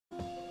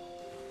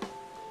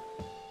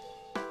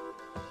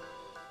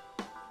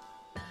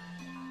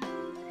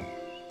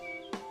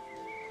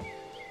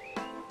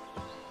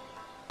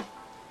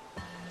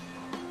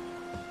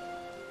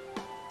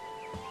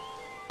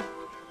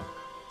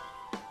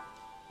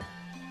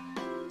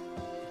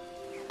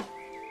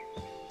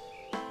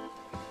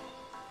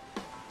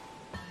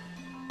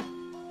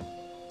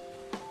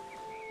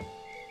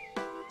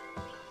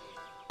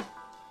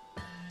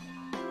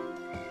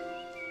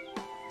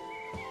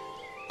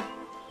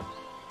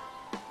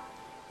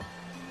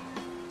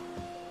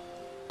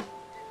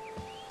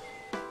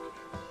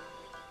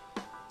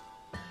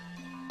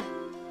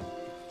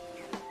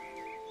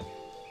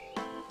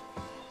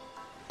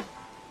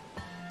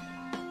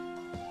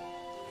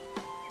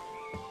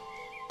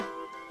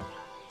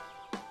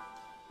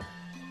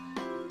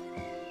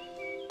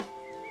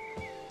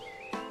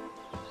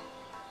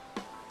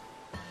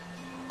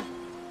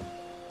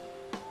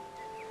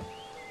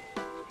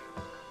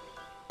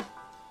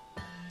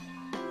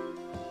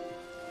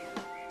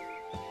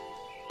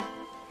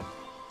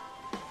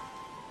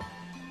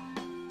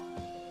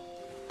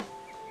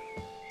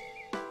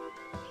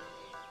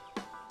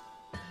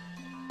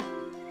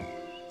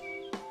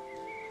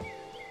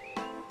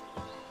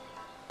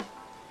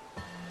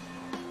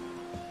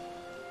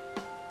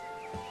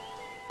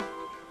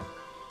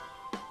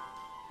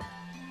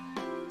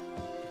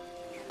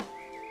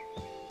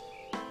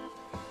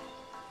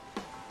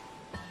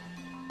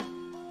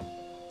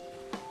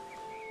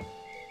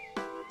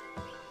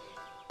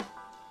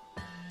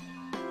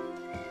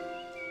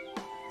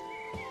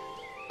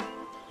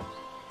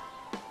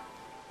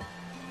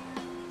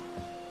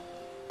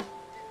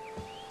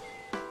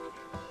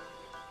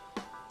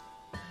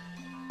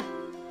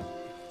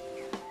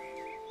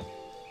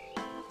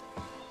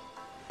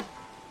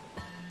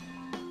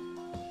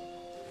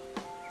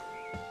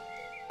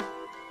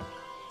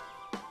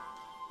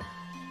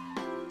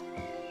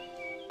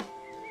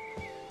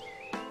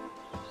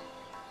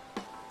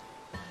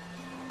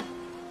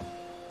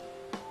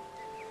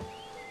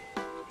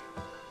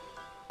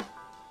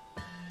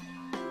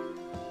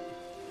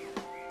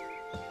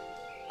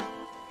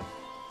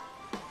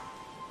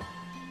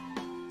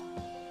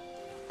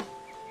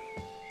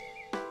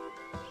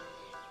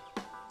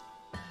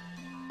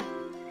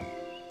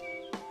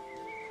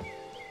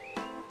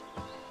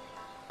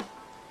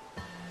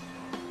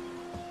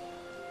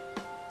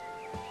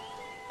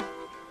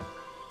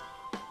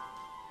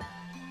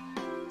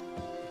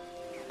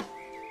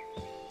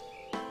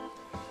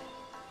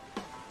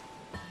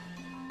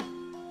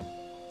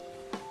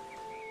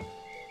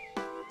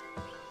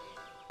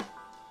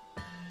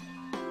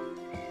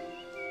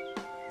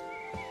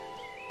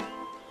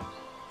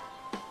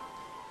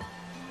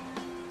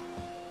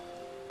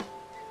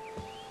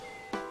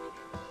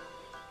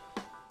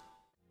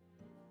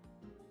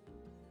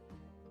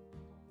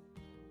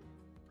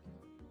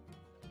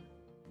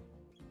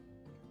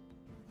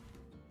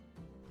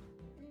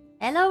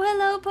Hello,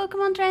 hello,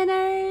 Pokemon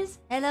trainers!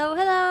 Hello,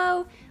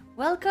 hello!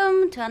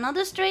 Welcome to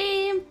another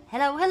stream!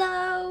 Hello,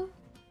 hello!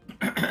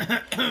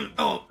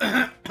 Oh,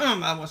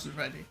 I wasn't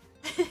ready.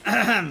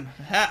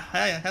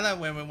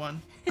 Hello,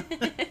 everyone.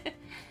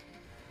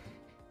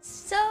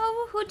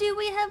 So, who do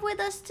we have with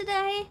us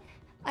today?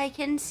 I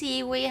can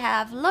see we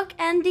have Luck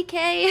and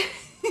Decay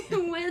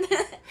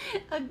with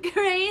a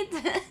great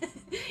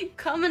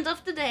comment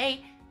of the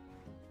day.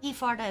 He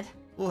farted.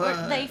 What?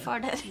 Or they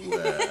farted.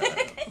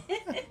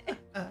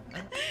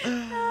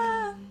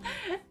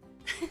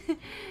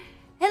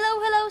 Hello,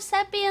 hello,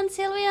 Seppi and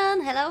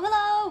Sylvian. Hello,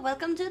 hello.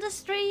 Welcome to the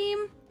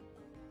stream.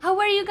 How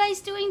are you guys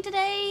doing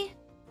today?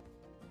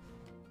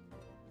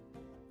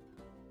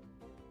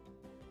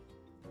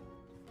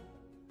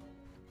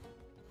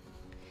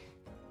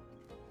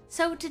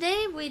 So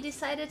today we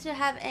decided to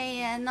have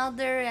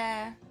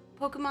another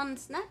Pokemon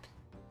Snap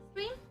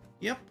stream.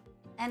 Yep.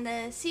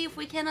 And see if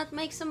we cannot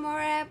make some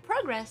more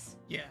progress.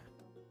 Yeah.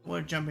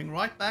 We're jumping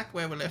right back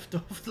where we left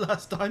off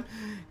last time,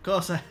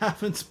 because I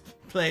haven't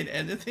played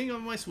anything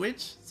on my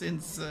Switch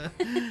since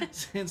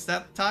since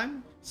that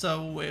time.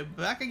 So we're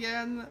back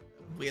again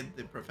with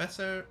the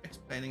professor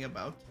explaining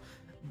about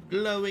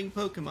glowing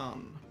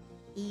Pokemon.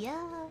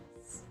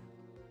 Yes.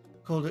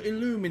 Called the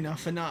Illumina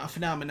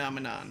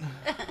phenomenon.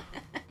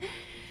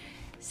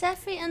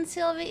 Seppi and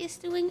Sylvie is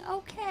doing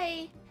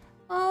okay.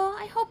 Oh,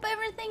 I hope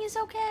everything is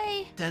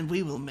okay. Then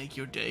we will make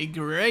your day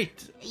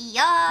great.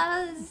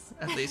 Yes.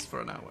 At least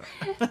for an hour.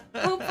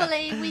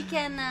 Hopefully we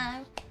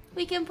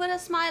can put a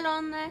smile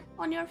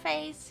on your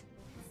face.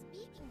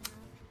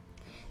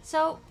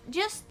 So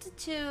just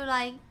to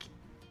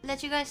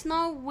let you guys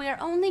know, we're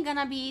only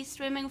gonna be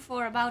streaming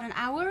for about an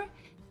hour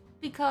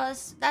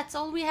because that's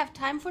all we have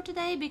time for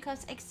today,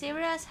 because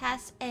Xerius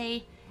has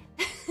a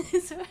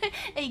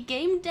a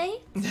game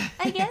date,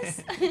 I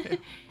guess.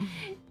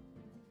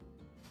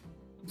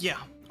 Yeah,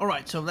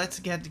 alright, so let's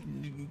get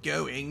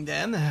going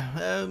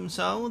then.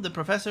 So, the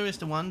professor is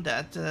the one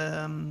that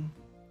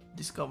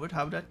discovered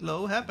how that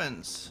glow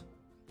happens.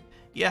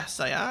 Yes,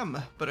 I am,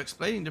 but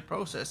explaining the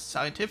process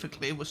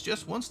scientifically was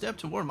just one step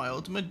toward my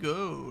ultimate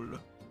goal.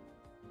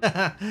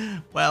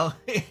 Well,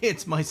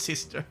 it's my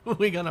sister.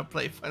 We're gonna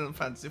play Final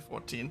Fantasy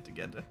XIV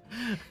together.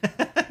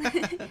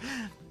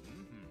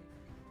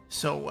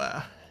 So,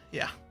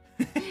 yeah.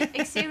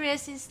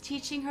 Xerius is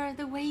teaching her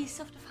the ways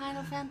of the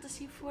Final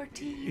Fantasy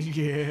XIV.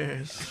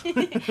 Yes.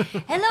 Hello,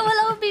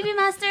 hello, BB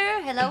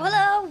Master. Hello,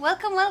 hello.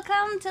 Welcome,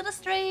 welcome to the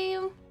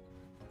stream.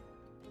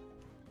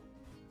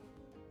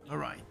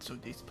 Alright, so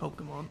these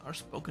Pokemon are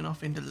spoken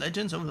of in the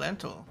Legends of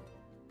Lental,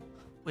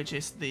 which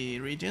is the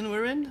region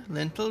we're in,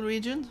 Lental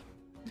region.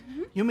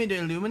 Mm-hmm. You mean the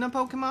Illumina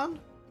Pokemon?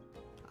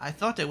 I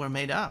thought they were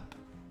made up.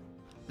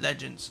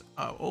 Legends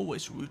are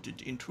always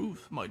rooted in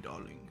truth, my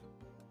darling.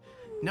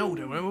 No,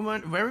 they're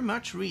very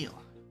much real.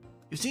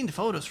 You've seen the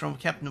photos from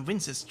Captain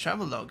Vince's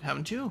travelogue,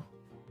 haven't you?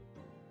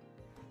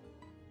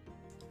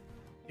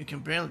 You can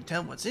barely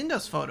tell what's in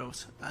those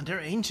photos, and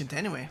they're ancient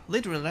anyway,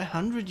 literally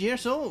 100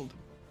 years old.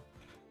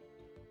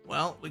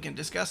 Well, we can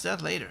discuss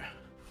that later.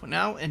 For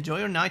now, enjoy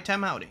your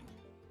nighttime outing.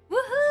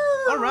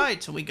 Woohoo!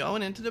 Alright, so we're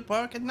going into the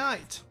park at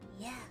night.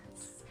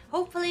 Yes.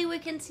 Hopefully we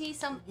can see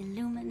some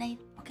Illuminate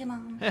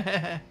Pokemon.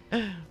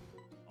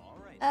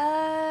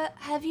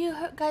 Have you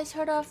guys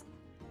heard of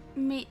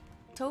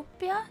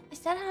Miitopia? Is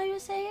that how you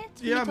say it?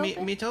 Yeah, Miitopia?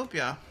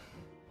 Miitopia.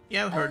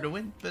 Yeah, I've heard of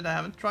it, but I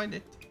haven't tried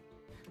it.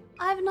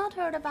 I've not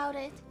heard about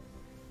it.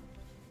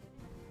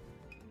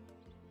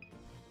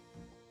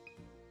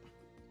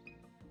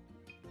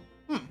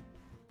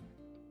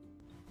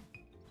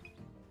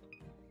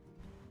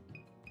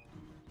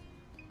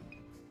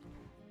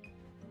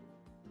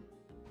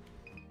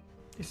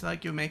 It's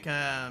like you make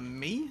a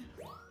me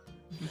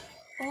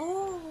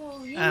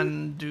Oh, yeah.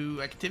 and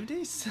do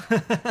activities.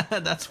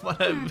 That's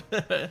what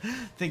I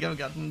think I've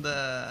gotten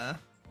the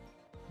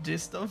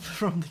gist of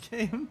from the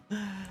game.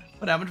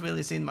 But I haven't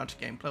really seen much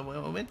gameplay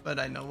of it, but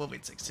I know of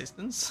its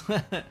existence.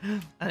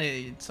 And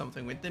it's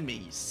something with the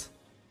me's.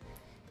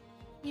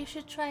 You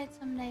should try it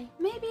someday.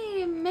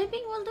 Maybe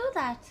we'll do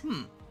that.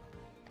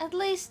 At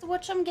least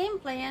watch some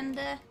gameplay and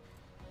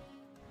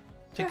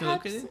Take a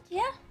look at it.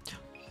 Yeah.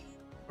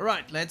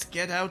 Alright, let's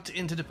get out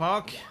into the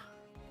park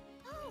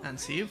and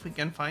see if we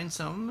can find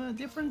some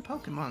different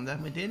Pokemon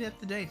than we did at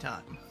the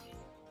daytime.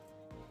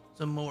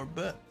 Some more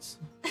butts.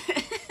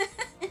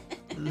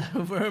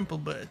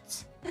 Wurmple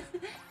butts.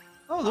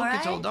 Oh look,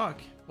 it's all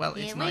dark. Well,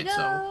 it's night,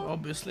 so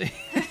obviously.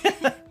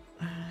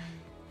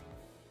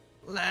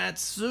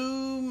 Let's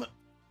zoom.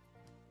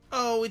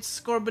 Oh, it's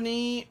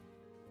Scorbunny.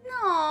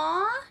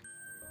 Aww.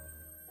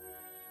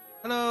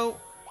 Hello.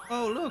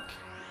 Oh, look.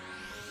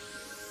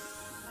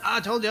 I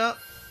told ya.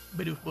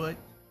 Bidoof butt.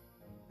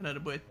 Another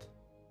butt.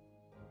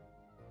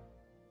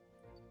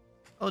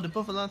 Oh, the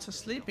Buffalons are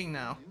sleeping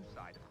now.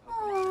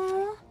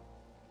 Aww.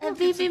 A Look,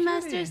 it's so BB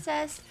Master pretty.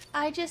 says,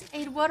 I just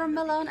ate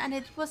watermelon and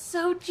it was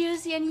so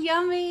juicy and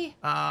yummy.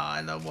 Ah, I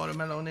love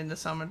watermelon in the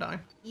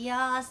summertime.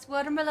 Yes,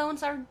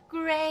 watermelons are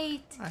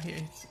great. I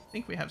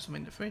think we have some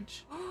in the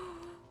fridge.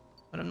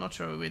 But I'm not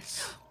sure if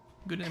it's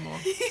good anymore.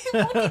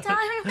 Monkey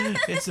time.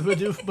 It's a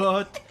Bidoof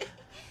bot.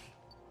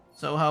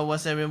 So how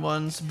was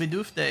everyone's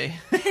Bidoof day?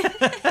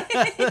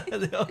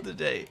 The other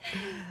day.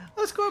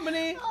 Oh,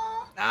 Scorbunny. Oh,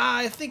 Ah,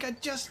 I think I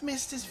just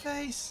missed his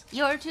face.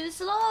 you're too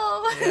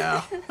slow.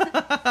 Yeah.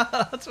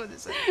 That's what they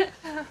say.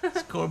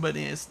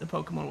 Scorbunny is the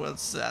Pokemon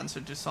world's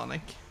answer to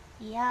Sonic.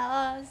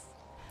 Yes.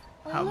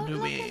 Oh, How look, do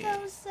look we- at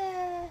those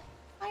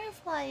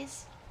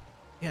fireflies.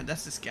 Yeah,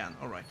 that's the scan.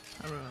 Alright,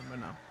 I remember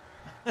now.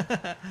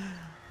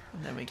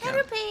 And then we can...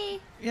 Caterpie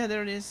Yeah,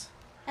 there it is.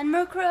 and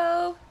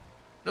Murkrow.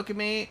 Look at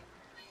me.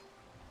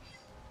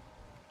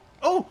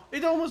 Oh,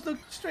 it almost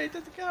looked straight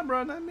at the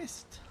camera and I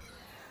missed.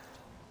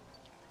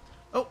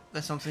 Oh,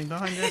 there's something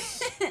behind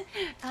us.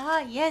 Ah,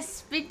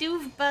 yes,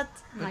 Bidoof, but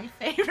my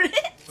favorite.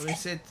 Or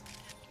is it?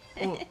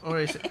 Oh, or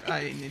is it?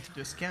 I need to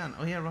do a scan.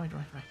 Oh yeah, right.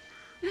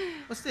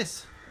 What's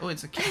this? Oh,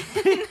 it's a cat.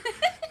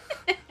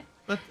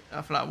 But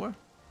a flower.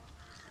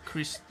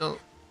 Crystal.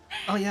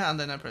 Oh yeah, and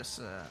then I press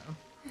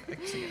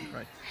X again,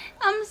 right?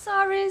 I'm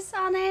sorry,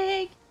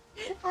 Sonic.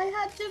 I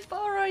had to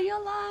borrow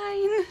your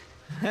line.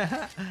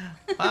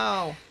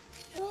 Wow,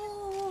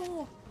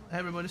 Oh,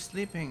 everybody's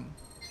sleeping.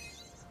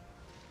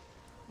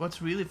 What's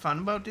really fun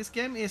about this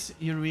game is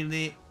you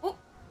really... oh,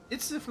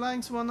 It's the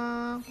flying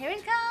swan. here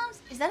it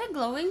comes. Is that a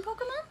glowing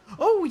Pokemon?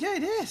 Oh yeah,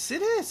 it is.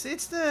 It is.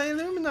 It's the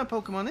Illumina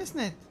Pokemon, isn't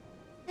it?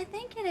 I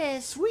think it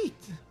is. Sweet.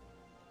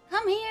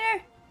 Come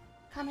here.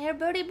 Come here,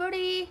 birdie,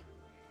 birdie.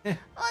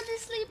 Oh, the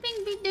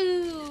sleeping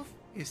Bidoof.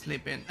 He's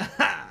sleeping.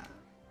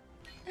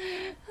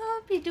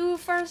 Oh,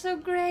 Bidoof are so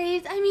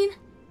great. I mean,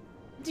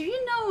 do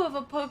you know of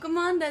a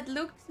Pokemon that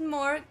looks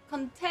more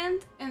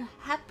content and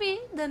happy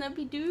than a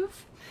Bidoof?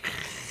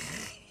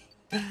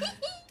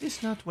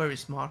 It's not very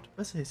smart,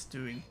 but it's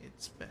doing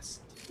its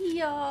best.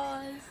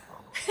 Yes.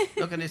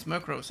 Look at this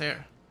Murkrow's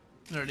hair.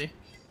 Nerdy.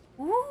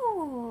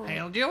 Ooh.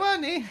 Hail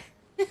Giovanni!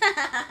 The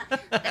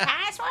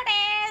password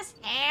is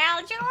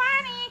Hail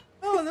Giovanni.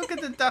 Oh, look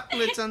at the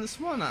ducklets and the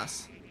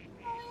swanas.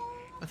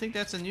 I think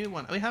that's a new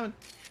one. We haven't...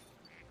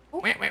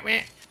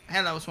 Wait.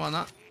 Hello,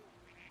 Swana.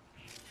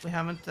 We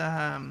haven't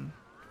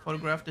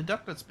photographed the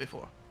ducklets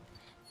before.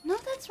 No,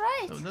 that's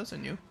right. So those are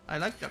new. I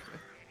like ducklet.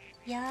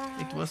 Yeah.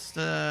 It was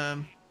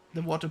the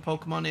water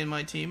Pokemon in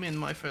my team in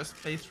my first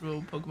playthrough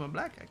of Pokemon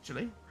Black,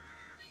 actually.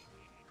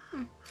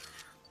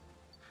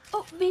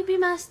 Oh, BB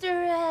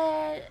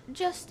Master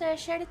just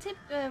shared a tip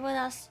with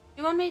us.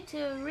 You want me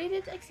to read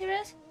it,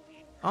 Xerius?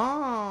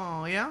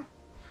 Oh, yeah?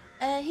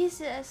 He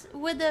says,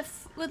 with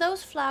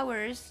those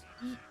flowers,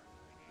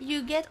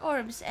 you get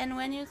orbs, and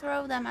when you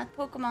throw them at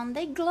Pokemon,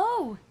 they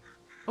glow.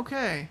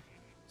 Okay.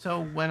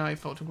 So when I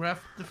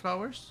photograph the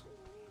flowers,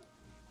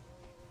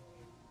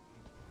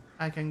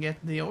 I can get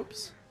the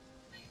orbs.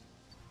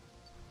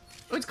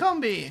 Oh, it's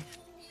Combi!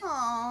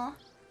 Aww.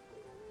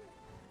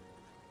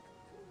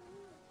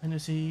 And you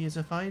see, it's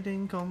a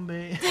fighting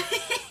Combi.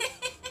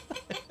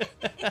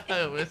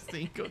 I always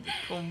think of the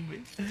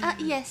Combi.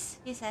 Yes,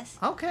 he says.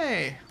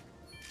 Okay.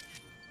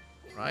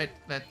 Right,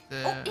 let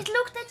the... Oh, it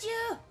looked at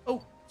you!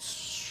 Oh,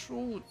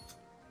 shoot.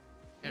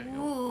 There you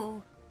go.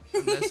 Ooh.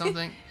 And there's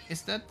something.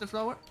 Is that the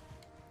flower?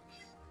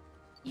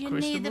 You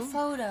Crystal need the Ball?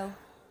 photo.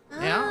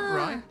 Yeah,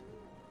 right.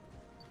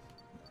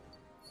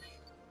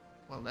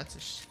 Well, that's a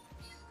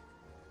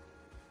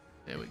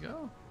There we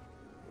go.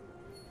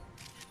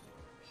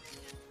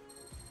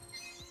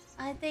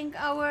 I think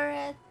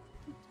our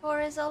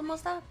tour is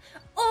almost up.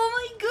 Oh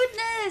my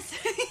goodness!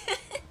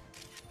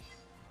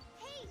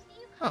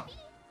 Oh,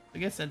 I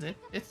guess that's it.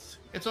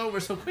 It's over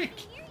so quick.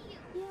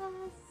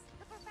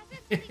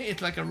 Yes.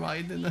 It's like a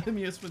ride in the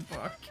amusement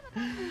park.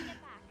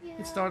 Yeah.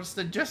 It starts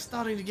just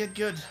starting to get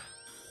good.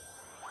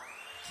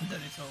 And then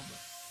it's over.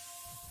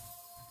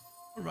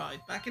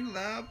 Alright, back in the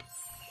lab.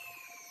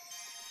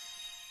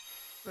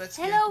 Let's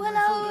get Hello, my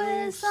hello,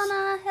 photos.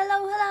 Sana.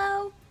 Hello,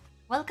 hello.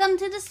 Welcome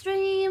to the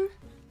stream.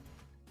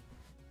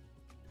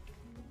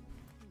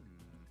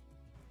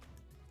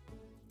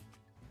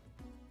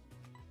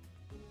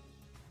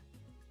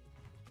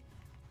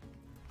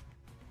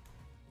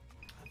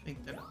 I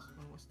think that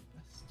one was the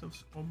best of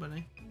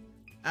Scorbunny.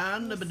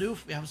 And the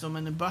Bidoof. We have so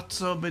many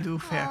butts of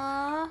Bidoof here.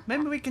 Aww.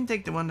 Maybe we can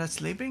take the one that's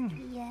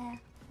sleeping. Yeah.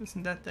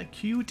 Isn't that a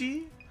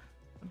cutie?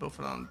 Both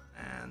around,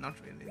 not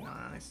really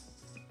nice,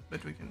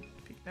 but we can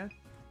pick that.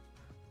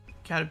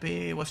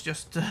 Caterpie was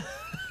just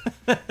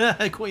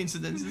a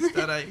coincidence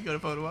that I got a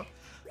photo of.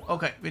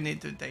 Okay, we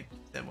need to take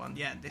the one.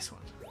 Yeah, this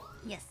one.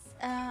 Yes.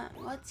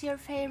 What's your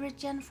favorite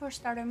Gen 4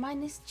 starter?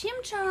 Mine is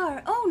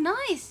Chimchar. Oh,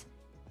 nice.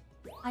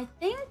 I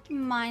think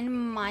mine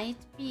might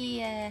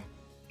be.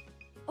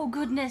 Oh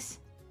goodness,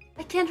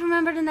 I can't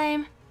remember the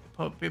name.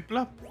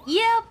 Piplup.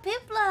 Yeah,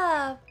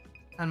 Piplup.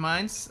 And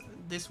mine's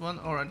this one,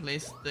 or at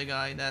least the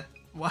guy that...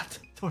 What?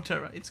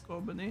 Torterra, it's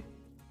Scorbunny.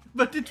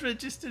 But it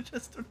registered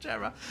as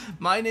Torterra.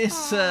 Mine is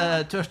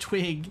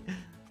Turtwig.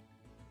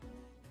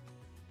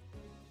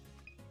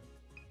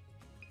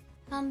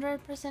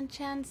 100%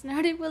 chance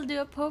Nerdy will do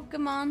a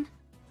Pokemon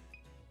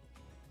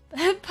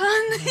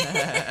pun.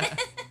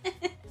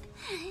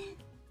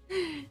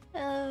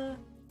 Hello,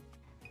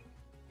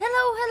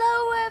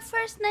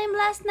 first name,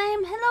 last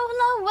name. Hello,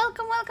 hello.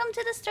 Welcome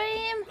to the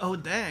stream. Oh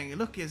dang!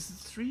 Look, it's a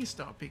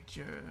 3-star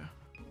picture.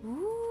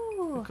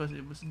 Ooh. Because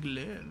it was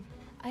glove.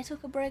 I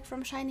took a break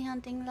from shiny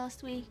hunting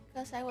last week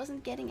because I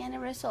wasn't getting any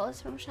results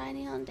from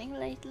shiny hunting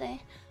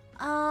lately.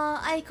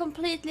 I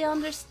completely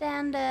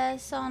understand,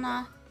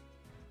 Sona.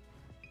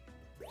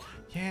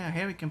 Yeah,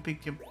 here we can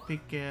pick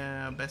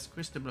best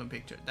crystal bloom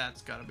picture.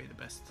 That's gotta be the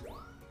best.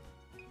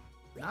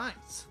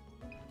 Nice.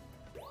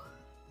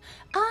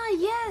 Ah,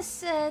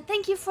 yes.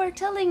 Thank you for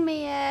telling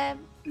me,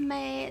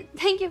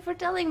 Thank you for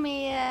telling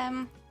me,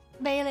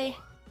 Bailey.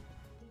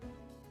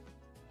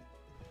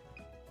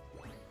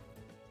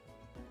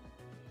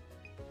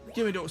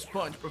 Give me those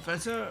points,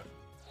 Professor.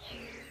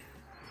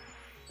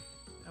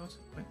 That was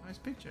a quite nice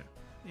picture,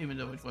 even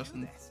though it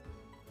wasn't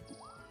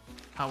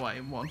how I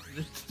wanted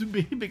it to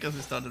be, because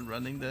it started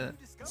running the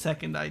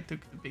second I took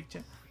the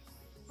picture.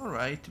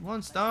 Alright,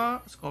 1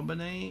 star,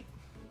 Scorbunny.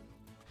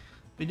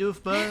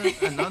 Bidoof bird,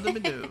 another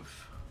Bidoof.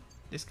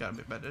 This gotta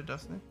be better,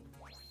 doesn't it?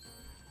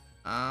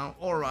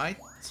 Alright,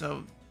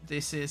 so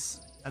this is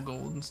a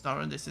golden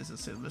star and this is a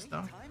silver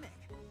star.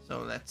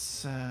 So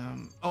let's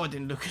oh, I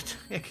didn't look at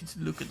I could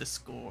look at the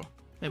score.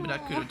 Maybe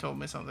that could have told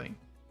me something.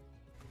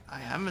 I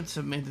haven't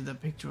submitted a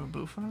picture of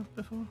Buffa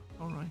before.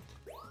 Alright.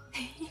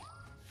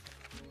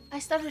 I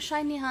started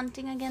shiny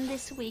hunting again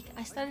this week.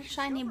 I started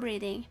shiny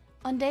breeding.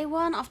 On day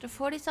 1, after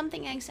 40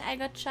 something eggs, I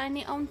got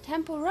shiny on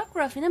Temple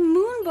Rockruff in a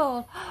moon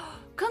ball.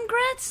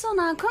 Congrats,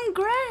 Sona!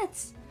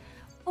 Congrats!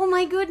 Oh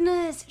my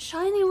goodness!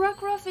 Shiny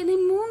Rockruff in a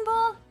moon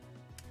ball?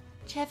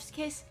 Chef's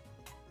kiss.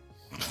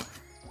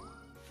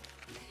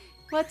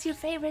 What's your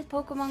favorite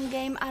Pokemon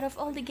game out of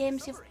all the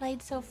games you've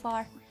played so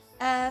far?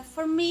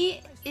 For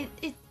me,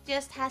 it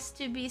just has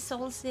to be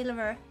Soul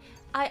Silver.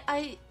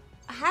 I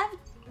have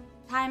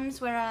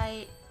times where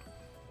I,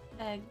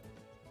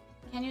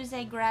 can you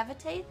say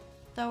gravitate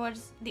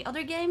towards the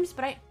other games,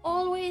 but I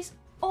always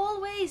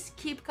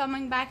keep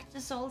coming back to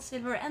Soul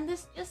Silver, and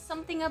there's just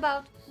something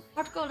about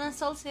Heart Gold and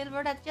Soul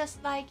Silver that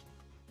just like,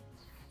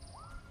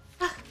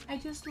 I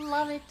just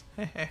love it.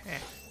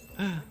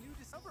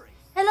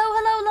 Hello,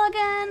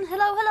 Logan!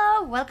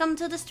 Hello! Welcome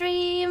to the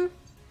stream!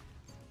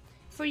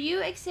 For you,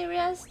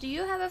 Xerius, do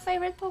you have a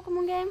favorite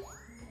Pokemon game?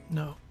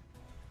 No.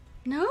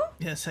 No?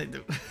 Yes, I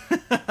do.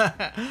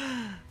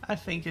 I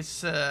think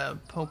it's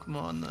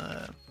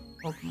Pokemon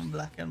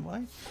Black and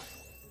White.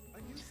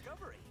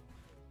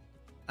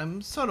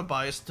 I'm sort of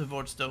biased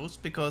towards those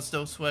because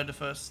those were the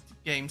first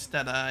games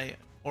that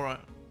or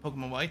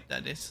Pokemon White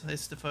that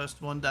is the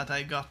first one that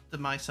I got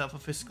myself a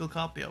physical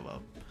copy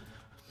of.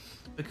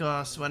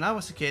 Because when I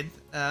was a kid,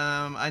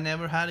 I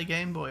never had a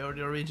Game Boy or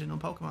the original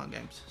Pokemon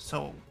games,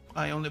 so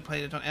I only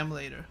played it on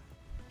emulator.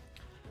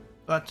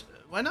 But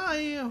when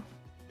I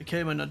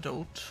became an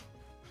adult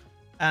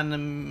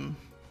and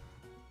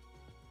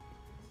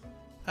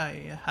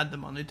I had the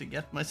money to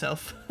get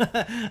myself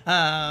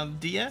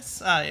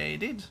DS, I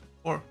did.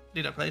 Or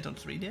did I play it on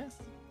 3DS?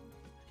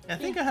 I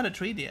think I had a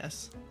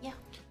 3DS. Yeah.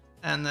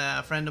 And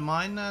a friend of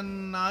mine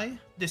and I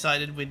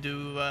decided we'd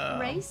do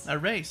a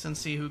race and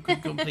see who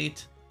could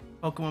complete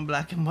Pokemon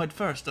Black and White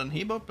first. And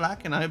he bought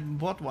Black and I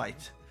bought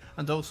White.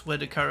 And those were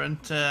the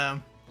current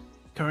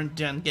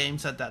gen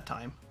games at that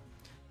time.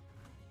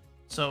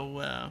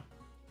 So, and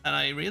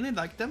I really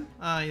liked them.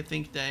 I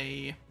think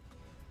they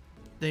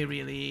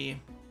really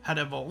had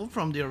evolved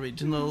from the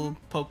original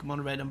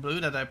Pokemon Red and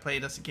Blue that I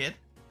played as a kid.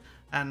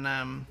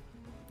 And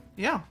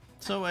yeah,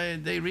 so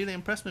they really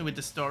impressed me with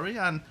the story.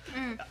 And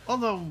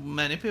although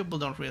many people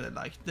don't really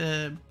like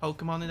the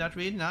Pokemon in that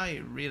region,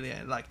 I really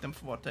like them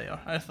for what they are.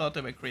 I thought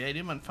they were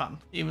creative and fun,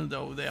 even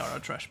though they are a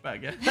trash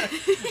bag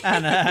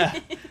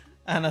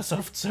and a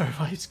soft serve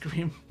ice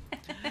cream.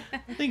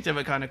 I think they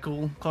were kind of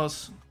cool,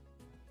 because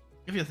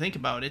if you think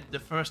about it, the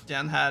first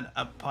gen had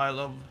a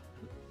pile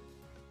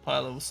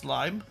of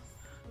slime.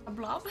 A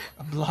blob?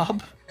 A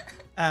blob.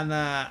 And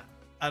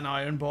an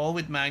iron ball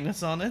with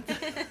magnets on it.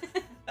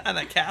 And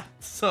a cat,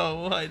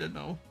 so I don't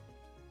know.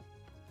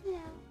 Yeah.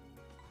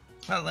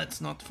 Well,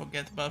 let's not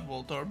forget about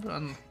Voltorb.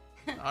 And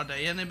are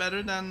they any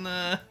better than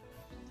the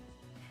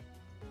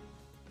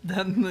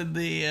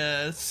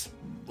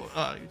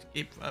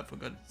I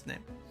forgot his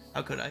name.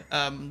 How could I?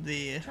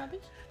 The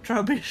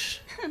Trubbish.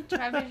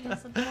 Trubbish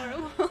is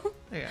adorable.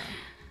 Yeah.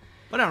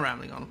 But I'm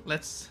rambling on.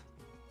 Let's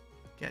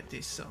get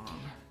this on.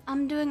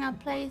 I'm doing a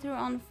playthrough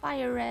on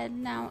Fire Red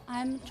now.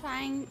 I'm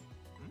trying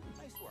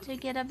to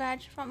get a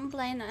badge from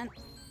Blaine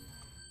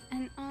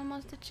and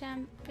almost a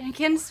champion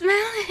can smell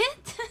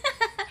it.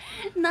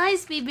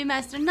 Nice, BB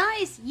Master.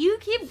 Nice. You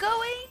keep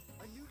going.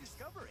 A new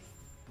discovery.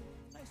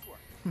 Nice work.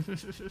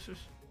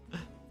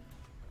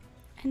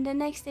 And the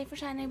next day for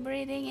shiny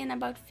breeding, in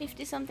about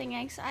 50 something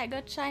eggs, I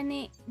got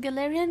shiny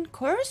Galarian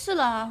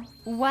Corsola.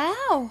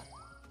 Wow!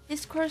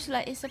 This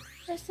Corsola is a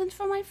present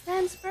for my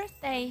friend's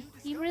birthday.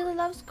 He really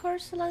loves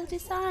Corsola's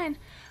design.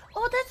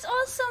 Oh, that's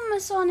awesome,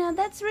 Sonia.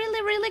 That's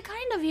really, really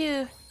kind of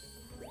you.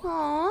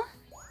 Aww.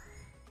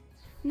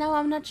 Now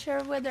I'm not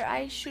sure whether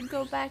I should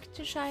go back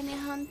to shiny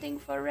hunting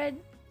for red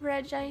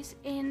Regis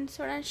in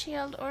Sword and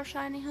Shield or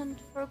Shiny Hunt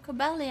for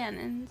Cobalion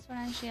in Sword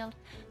and Shield?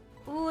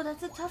 Ooh,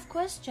 that's a tough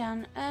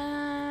question.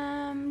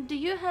 Do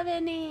you have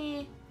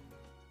any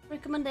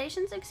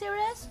recommendations,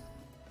 Xerius?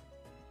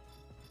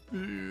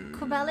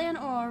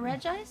 Cobalion or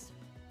Regis?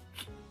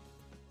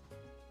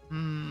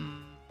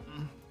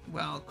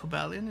 Well,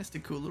 Cobalion is the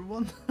cooler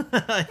one,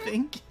 I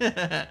think.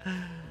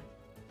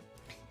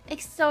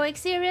 So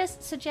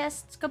Xerius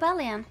suggests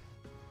Cobalion.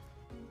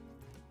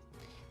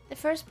 The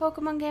first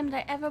Pokemon game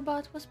that I ever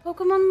bought was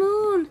Pokemon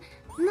Moon.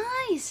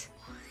 Nice!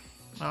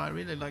 Oh, I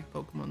really like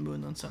Pokemon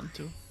Moon and Sun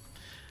too.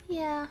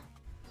 Yeah.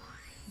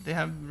 They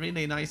have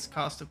really nice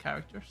cast of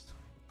characters.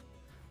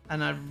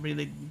 And a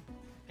really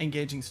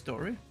engaging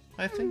story,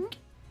 I think.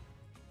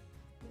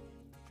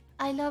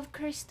 I love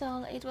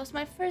Crystal. It was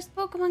my first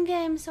Pokemon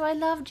game, so I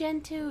love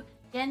Gen 2.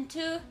 Gen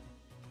 2?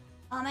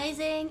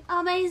 Amazing,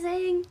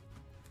 amazing!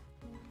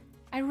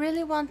 I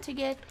really want to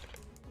get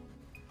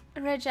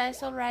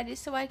Regis already,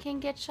 so I can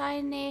get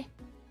shiny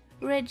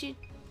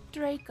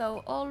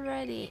Draco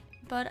already.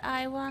 But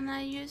I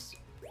wanna use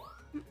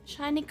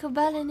shiny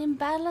Cobalion in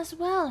battle as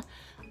well.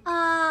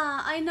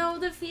 Ah, I know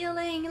the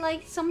feeling.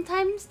 Like,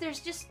 sometimes there's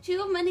just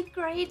too many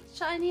great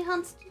shiny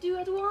hunts to do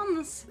at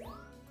once.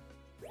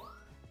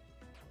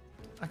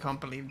 I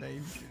can't believe they...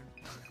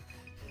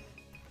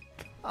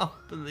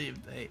 can't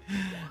believe they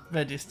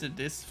registered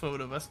this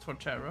photo as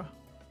Torterra.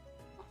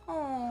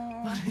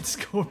 Oh. But it's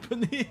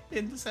Scorpion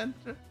in the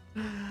center.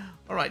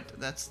 Alright,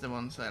 that's the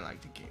ones I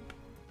like to keep.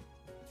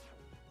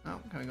 Oh,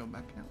 can we go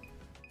back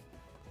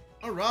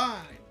now?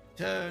 Alright,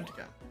 turn to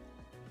go.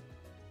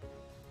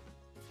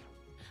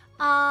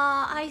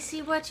 I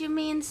see what you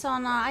mean,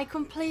 Sona. I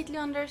completely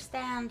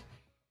understand.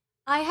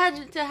 I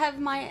had to have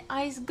my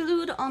eyes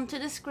glued onto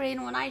the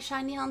screen when I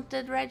shiny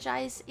hunted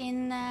Regis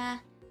in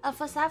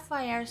Alpha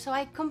Sapphire, so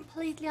I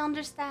completely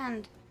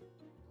understand.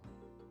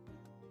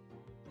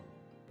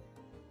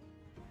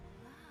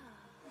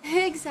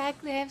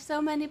 Exactly, I have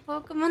so many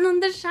Pokemon on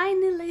the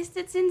shiny list,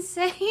 it's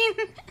insane.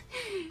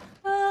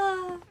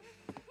 Ah.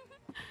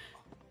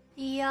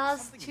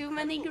 Yes, too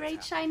many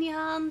great shiny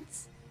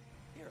hunts.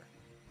 Here,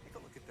 take a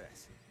look at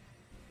this.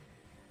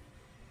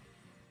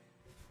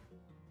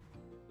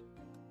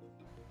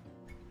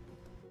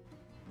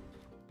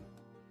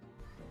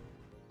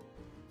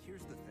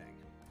 Here's the thing.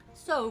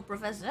 So,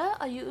 Professor,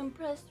 are you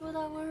impressed with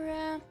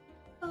our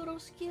photo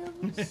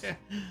skills?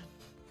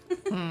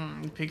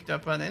 Picked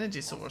up an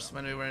energy source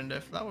when we were in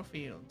the flower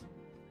field.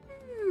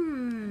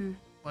 Hmm.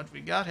 What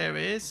we got here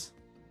is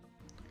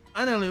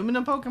an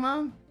aluminum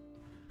Pokemon.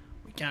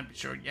 We can't be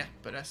sure yet,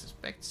 but I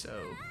suspect so.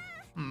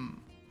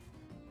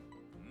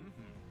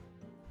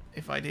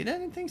 If I did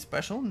anything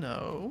special,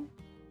 no.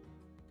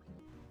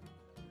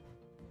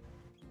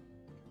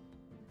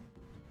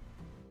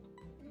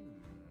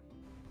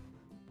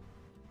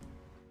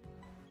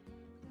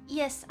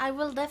 Yes, I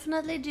will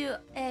definitely do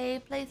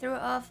a playthrough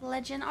of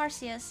Legend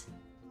Arceus.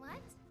 What?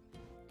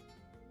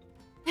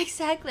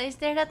 Exactly, I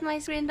stared at my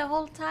screen the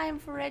whole time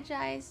for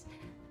Regis.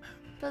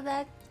 But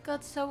that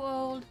got so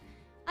old.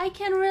 I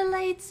can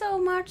relate so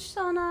much,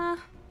 Sona.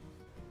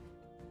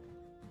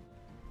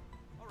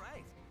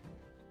 Alright.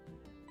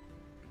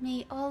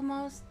 Me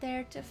almost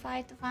there to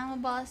fight the final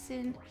boss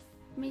in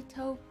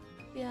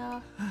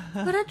Mythopia.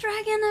 But a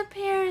dragon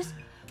appears!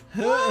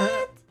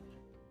 What?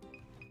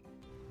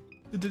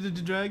 The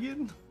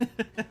dragon?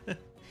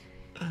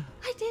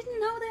 I didn't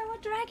know there were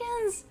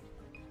dragons!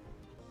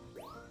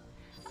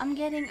 I'm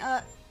getting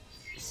a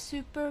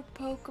Super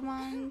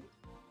Pokemon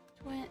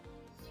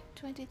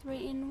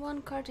 23 in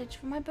 1 cartridge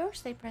for my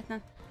birthday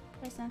present.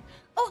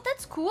 Oh,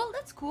 that's cool,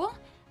 that's cool.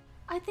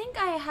 I think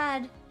I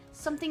had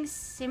something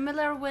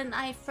similar when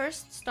I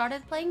first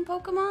started playing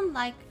Pokemon.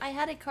 Like, I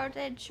had a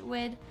cartridge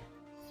with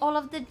all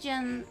of the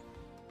Gen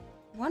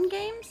 1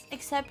 games,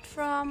 except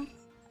from,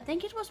 I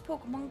think it was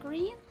Pokemon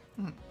Green.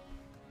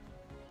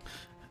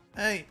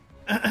 Hey,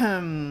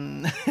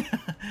 I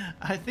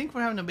think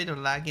we're having a bit of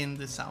lag in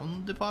the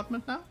sound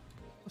department now,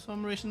 for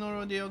some reason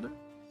or the other.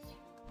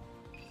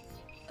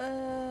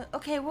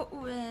 Okay,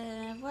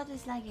 what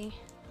is lagging?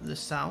 The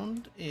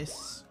sound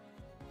is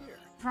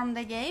From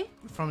the game?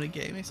 from the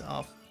game is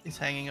off. It's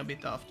hanging a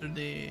bit after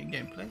the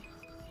gameplay.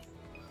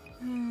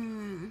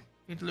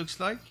 It looks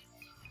like.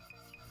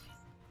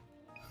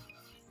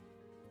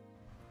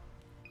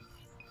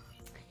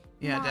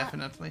 Yeah, Ma-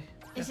 definitely.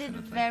 Is it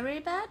Definitely. very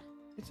bad?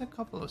 It's a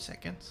couple of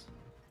seconds.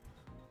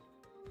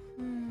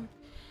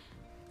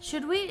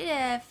 Should we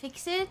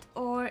fix it,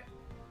 or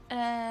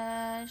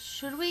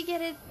should we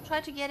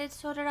try to get it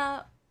sorted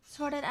out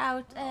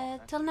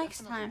till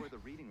next time? Where the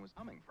reading was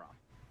coming from.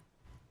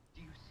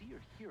 Do you see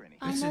or hear anything?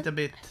 I'm Is it not- a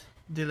bit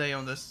delay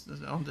on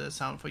the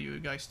sound for you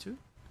guys too?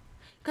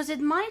 Because it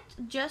might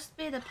just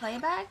be the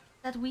playback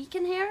that we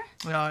can hear.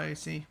 Yeah, I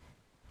see.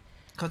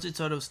 Because it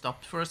sort of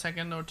stopped for a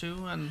second or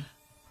two, and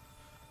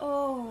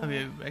Oh. have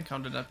you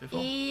encountered that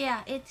before?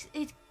 Yeah, it.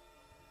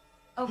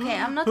 Okay,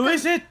 I'm not. Who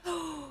is it?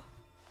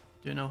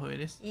 Do you know who it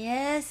is?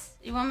 Yes.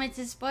 You want me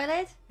to spoil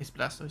it? It's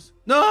Blastoise.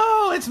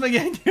 No, it's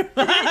Meganium.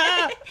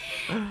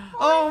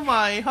 Oh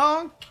my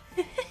honk!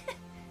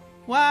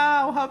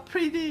 Wow, how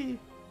pretty!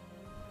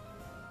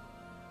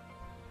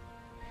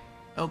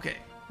 Okay,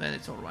 then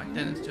it's alright.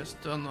 Then it's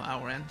just on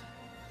our end.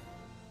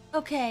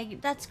 Okay,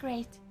 that's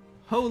great.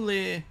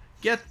 Holy,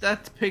 get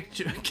that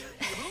picture.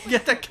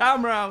 Get the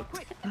camera out.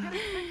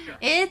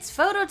 It's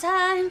photo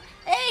time.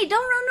 Hey,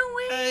 don't run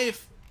away. Hey,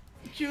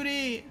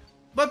 cutie.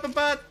 But.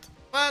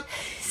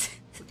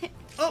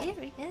 Oh. Here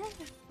we go.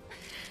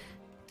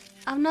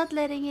 I'm not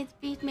letting it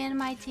beat me and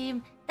my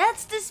team.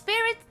 That's the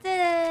spirit.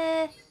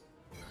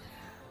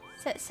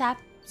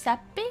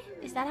 Sappy?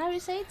 Is that how you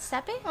say it?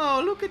 Sappy?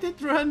 Oh, look at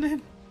it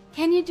running.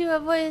 Can you do a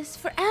voice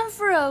for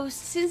Ampharos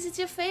since it's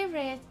your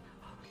favorite?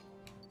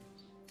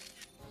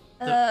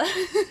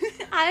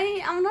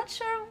 I'm not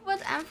sure what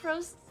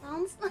Ampharos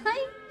sounds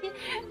like,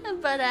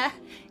 but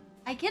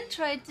I can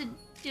try to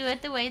do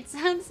it the way it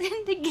sounds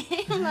in the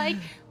game, like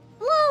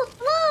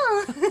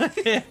flow.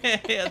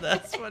 Yeah,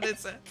 that's what it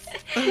says.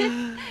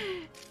 In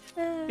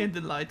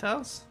the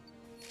lighthouse.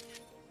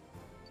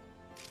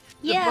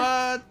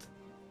 Yeah.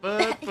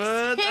 The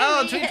butt.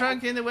 Oh, tree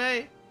trunk in the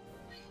way.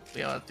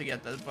 We ought to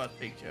get that butt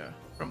picture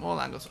from all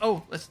angles.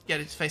 Oh, let's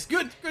get its face.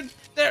 Good.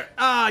 There.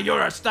 Ah,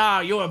 you're a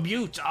star. You're a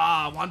beaut.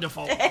 Ah,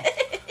 wonderful.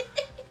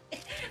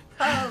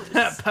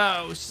 Pose.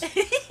 Pose.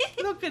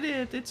 Look at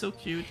it. It's so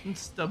cute and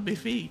stubby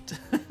feet.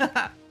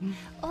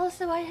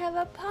 Also, I have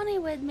a pony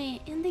with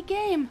me in the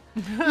game.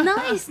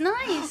 Nice.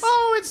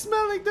 Oh, it's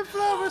smelling the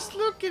flowers.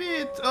 Look at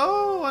it.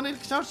 Oh, and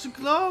it starts to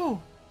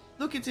glow.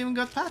 Look, it's even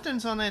got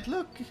patterns on it.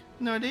 Look,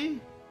 Nerdy.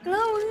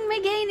 Glowing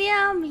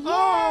Meganium.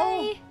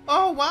 Yay.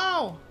 Oh,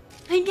 wow.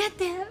 I get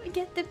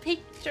the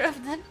picture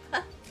of that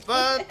butt.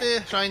 But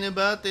the shiny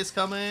butt is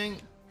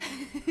coming.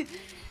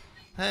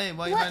 Hey,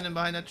 why are you What? hiding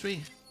behind that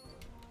tree?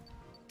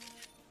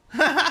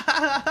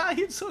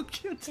 It's so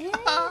cute.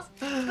 Yes,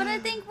 but I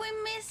think we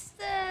missed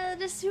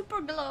the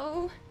super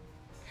glow.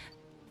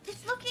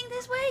 It's looking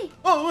this way.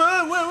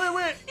 Oh,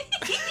 wait.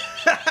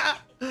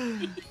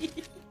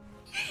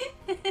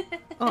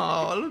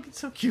 Oh, look, it's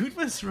so cute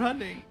when it's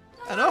running.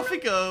 And off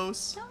it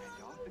goes. Don't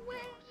run away.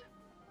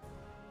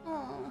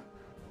 Oh.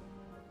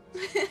 The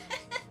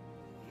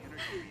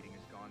energy reading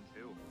is gone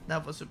too.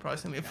 That was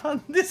surprisingly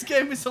fun. This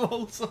game is so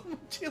wholesome.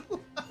 Chill.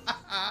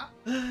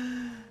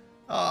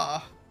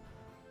 Ah,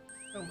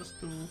 that was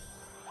cool.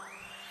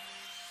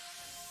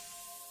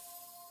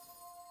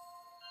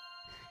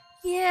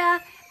 Yeah,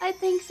 I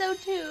think so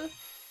too.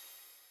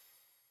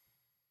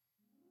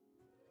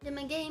 The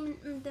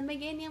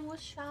Meganium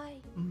was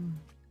shy.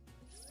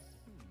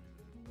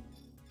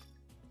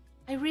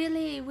 I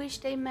really wish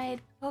they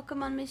made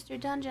Pokemon Mystery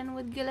Dungeon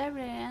with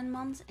Galarian and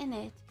Mons in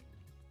it.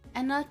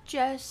 And not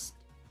just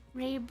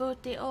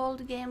reboot the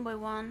old Game Boy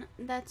one.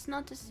 That's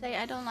not to say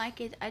I don't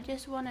like it, I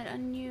just wanted a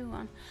new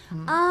one.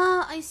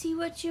 Ah, I see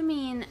what you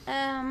mean.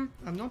 I'm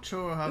not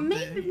sure how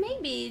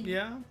Maybe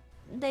Yeah.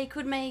 they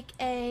could make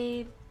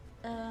a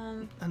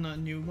And a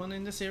new one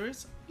in the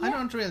series. I Yeah.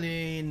 don't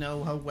really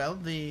know how well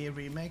the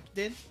remake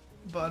did,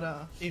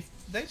 but if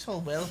they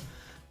sold well,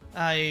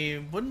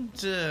 I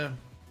wouldn't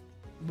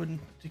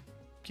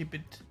keep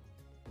it.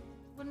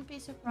 Wouldn't be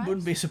surprised.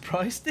 Wouldn't be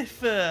surprised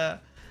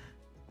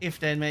if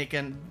they make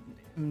a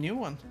new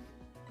one.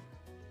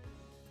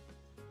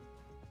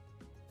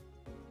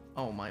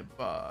 Oh my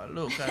god!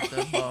 Look at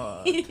the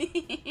butt.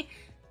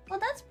 Oh,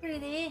 that's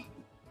pretty.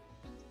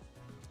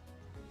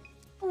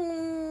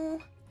 Oh.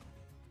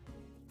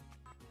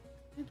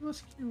 It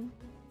was cute.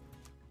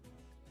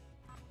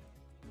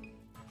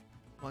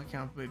 Why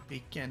can't we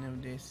pick any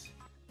of this?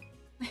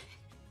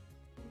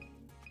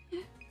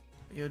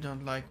 You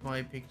don't like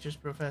my pictures,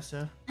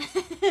 Professor?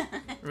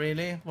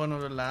 Really? One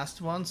of the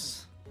last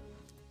ones?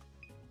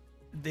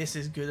 This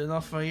is good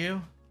enough for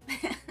you?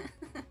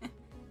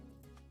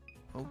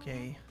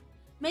 Okay.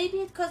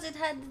 Maybe because it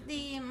had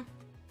the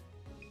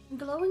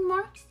glowing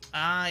marks?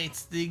 Ah,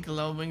 it's the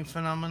glowing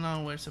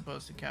phenomenon we're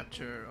supposed to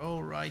capture.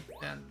 Alright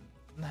then.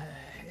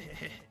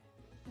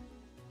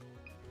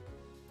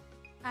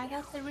 I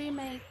got the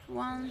remake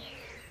one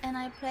and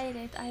I played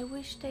it. I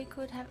wish they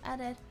could have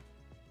added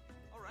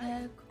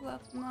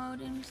co-op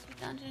mode in Mr.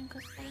 Dungeon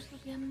because that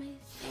would be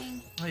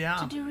amazing. Yeah.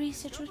 To do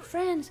research with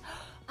friends.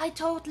 I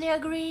totally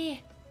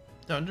agree.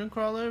 Dungeon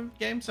crawler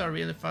games are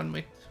really fun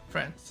with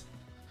friends.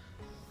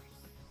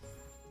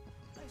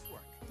 Nice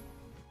work.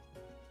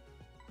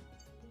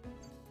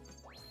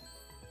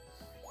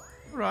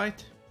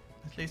 Right.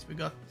 At least we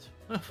got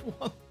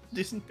one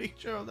decent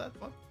picture of that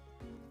one.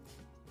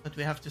 But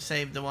we have to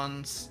save the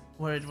ones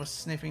where it was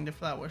sniffing the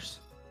flowers.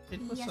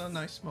 It was a Yes.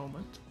 nice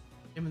moment.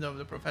 Even though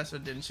the professor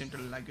didn't seem to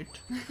like it.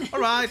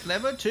 Alright,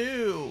 level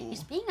 2!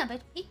 He's being a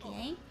bit picky,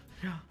 eh?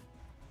 Yeah.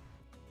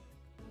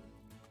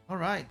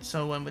 Alright,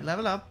 so when we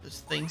level up,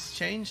 things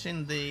change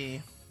in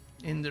the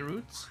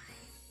routes.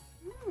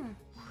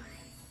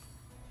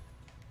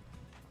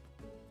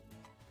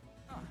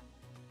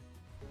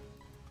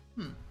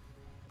 Hmm.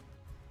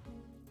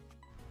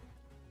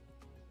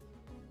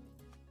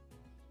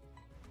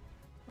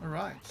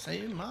 Alright,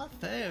 save my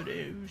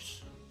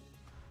photos.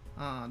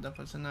 Ah, that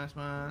was a nice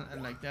one. I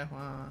like that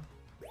one.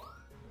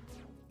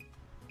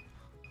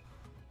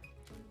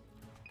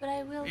 But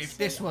I will If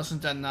say... this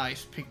wasn't a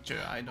nice picture,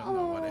 I don't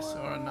know what is,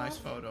 or a nice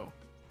photo.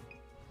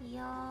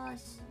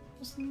 Yes.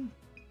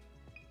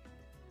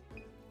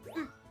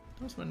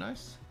 Those were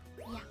nice.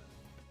 Yeah.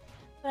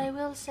 But I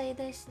will say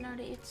this,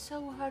 Nerdy, it's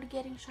so hard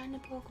getting shiny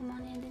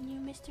Pokemon in the new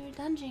Mystery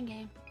Dungeon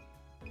game.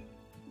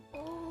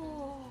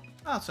 Oh.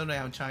 Ah, so they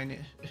have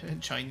Chinese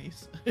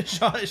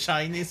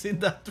shinies in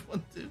that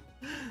one too.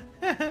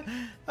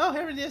 Oh,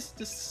 here it is,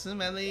 the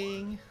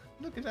smelling.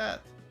 Look at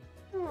that.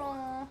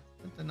 Aww.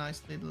 With the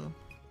nice little.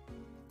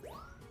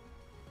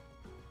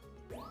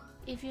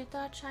 If you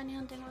thought shiny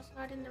hunting was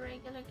hard in the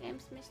regular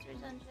games, Mystery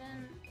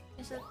Dungeon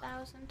is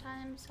 1,000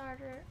 times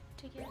harder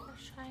to get a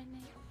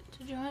shiny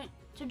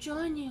to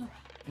join you.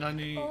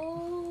 Nani.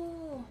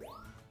 Oh.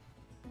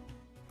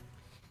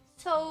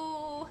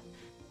 So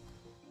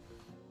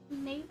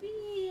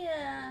maybe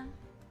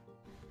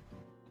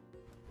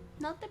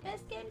not the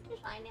best game to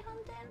shiny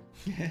hunt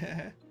in.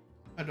 Yeah.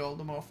 But all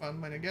the more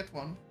fun when I get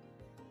one.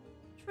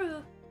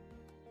 True.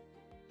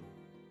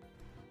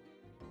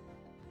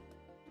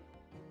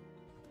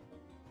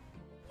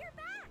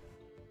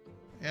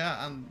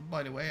 Yeah, and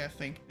by the way, I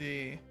think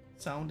the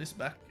sound is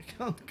back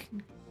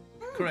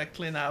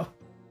correctly now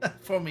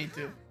for me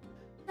too.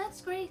 That's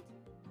great.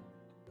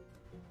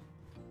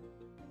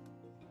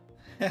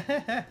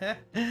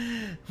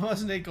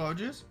 Wasn't it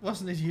gorgeous?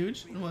 Wasn't it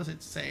huge? Was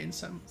it saying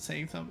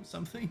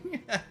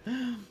something?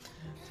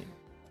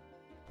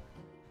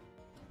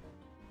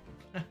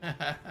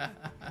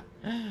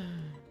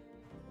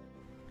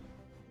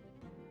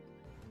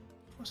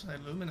 Was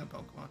an Illumina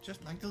Pokemon,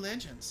 just like the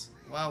legends.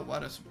 Wow,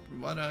 what a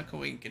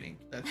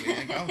coincidence that we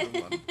encountered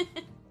one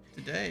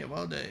today of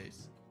all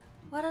days.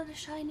 What are the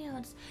shiny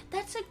odds?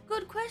 That's a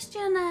good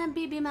question,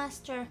 BB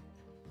Master.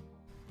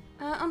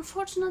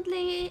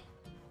 Unfortunately,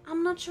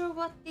 I'm not sure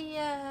what the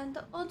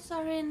odds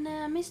are in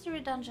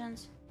Mystery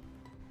Dungeons.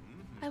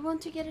 I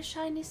want to get a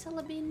shiny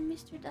Celebi in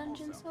Mystery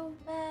Dungeon so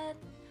bad.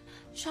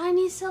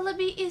 Shiny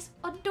Celebi is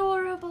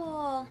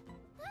adorable.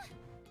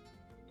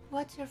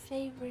 What's your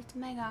favorite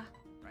Mega?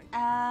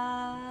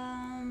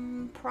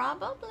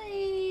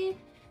 Probably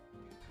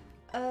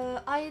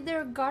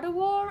either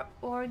Gardevoir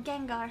or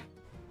Gengar.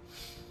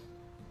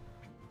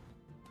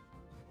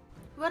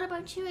 What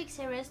about you,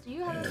 Xerius? Do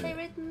you have a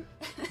favorite?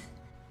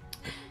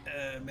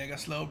 Mega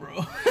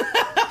Slowbro.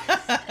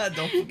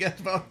 Don't forget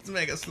about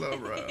Mega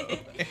Slowbro.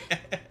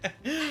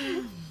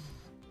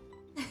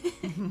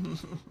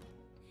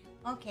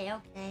 Okay,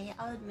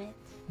 I'll admit.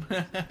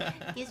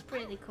 He's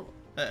pretty cool.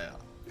 Yeah.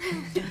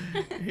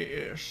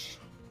 Yes.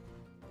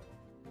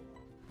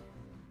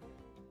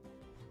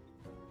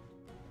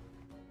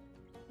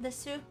 The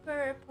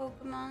Super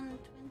Pokemon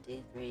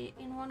 23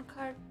 in one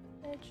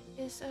cartridge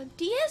is a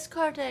DS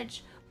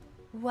cartridge.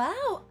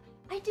 Wow,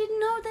 I didn't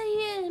know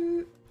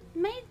they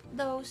made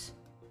those.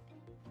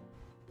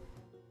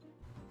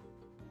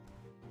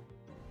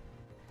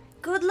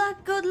 Good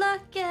luck.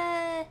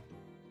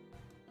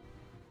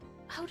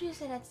 How do you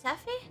say that?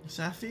 Safi?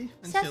 Safi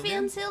and Safi Sylveon?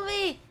 and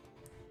Sylvie.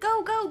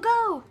 Go.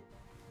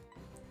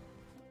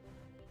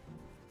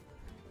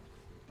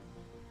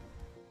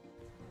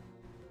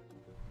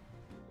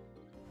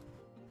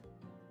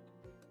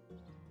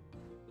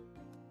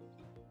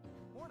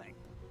 Morning.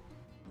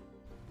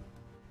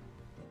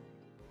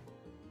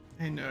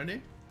 Hey,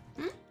 Nerdy.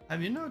 Hmm?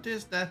 Have you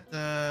noticed that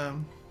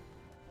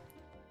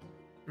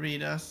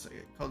Rita's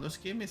color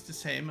scheme is the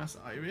same as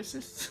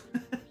Iris's?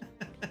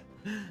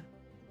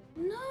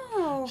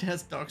 No. She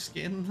has dark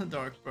skin,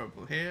 dark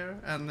purple hair,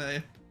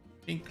 and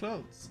pink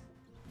clothes.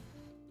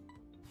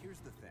 Here's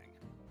the thing.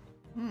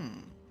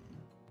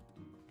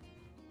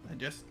 That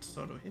just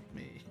sort of hit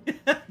me.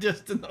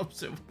 Just an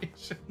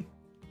observation.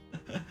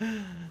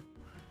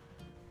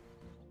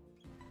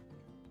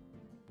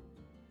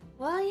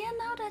 Well, yeah,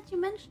 now that you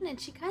mention it,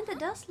 she kind of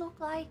does look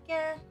like...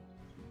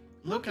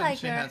 Look, and like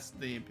she her. has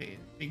the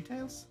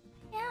pigtails.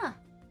 Yeah.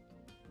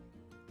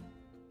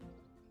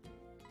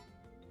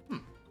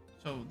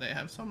 So they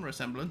have some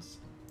resemblance.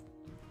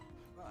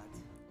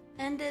 But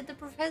And the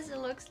professor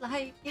looks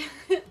like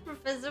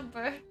Professor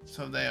Birch.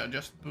 So they are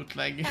just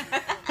bootleg,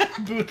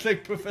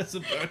 bootleg Professor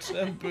Birch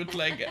and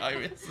bootleg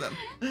Iris then.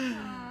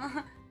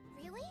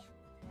 Really?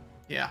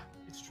 Yeah,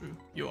 it's true.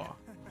 You are.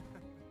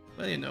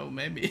 Well, you know,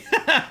 maybe.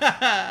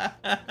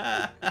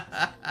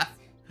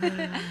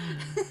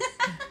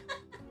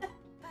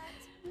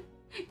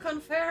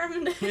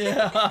 Confirmed.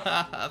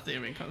 Yeah,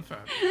 theory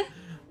confirmed.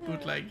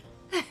 Bootleg.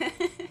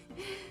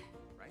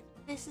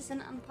 This is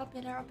an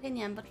unpopular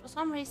opinion, but for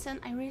some reason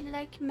I really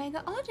like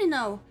Mega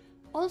Audino.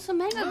 Also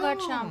Mega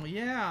Garchomp. Oh,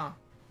 yeah.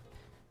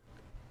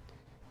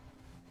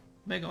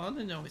 Mega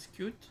Audino is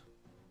cute.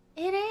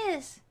 It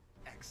is.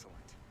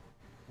 excellent.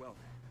 Well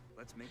then,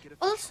 let's make it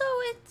official. Also,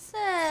 it's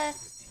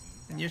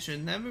You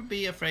should never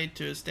be afraid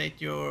to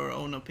state your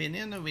own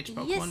opinion of which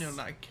Pokemon Yes. you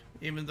like,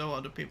 even though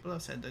other people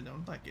have said they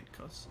don't like it,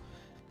 because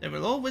there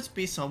will always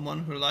be someone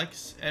who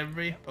likes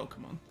every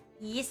Pokemon.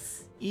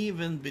 yes.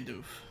 Even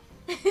Bidoof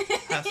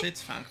has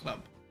its fan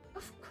club.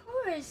 Of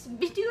course,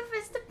 Bidoof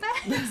is the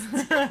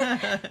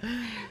best.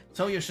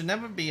 So you should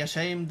never be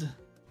ashamed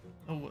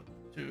of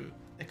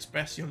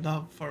express your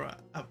love for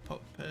a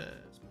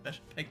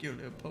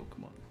peculiar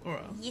Pokemon. Or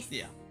Yes.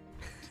 yeah.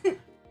 Alright.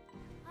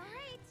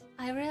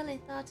 I really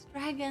thought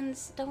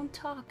dragons don't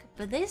talk,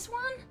 but this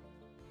one?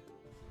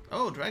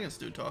 Oh, dragons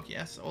do talk,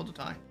 yes, all the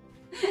time.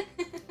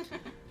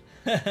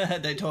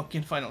 They talk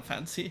in Final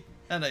Fantasy,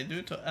 and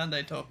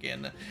they talk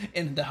in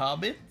The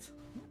Hobbit,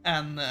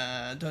 and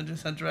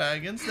Dungeons and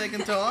Dragons. They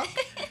can talk,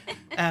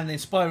 and in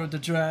Spyro the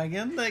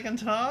Dragon they can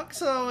talk.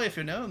 So if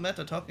you know met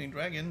a talking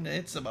dragon,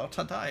 it's about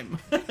time.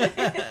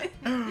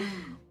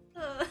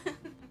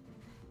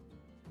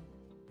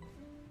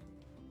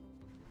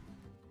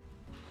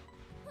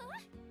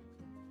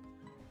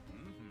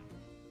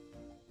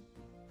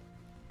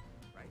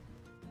 Right.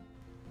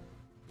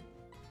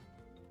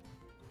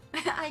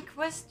 I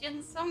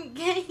question some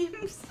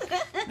games.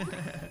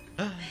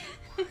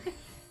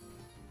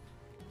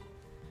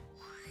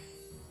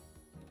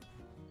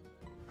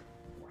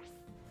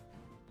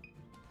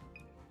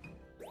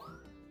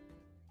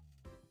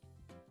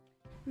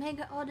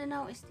 Mega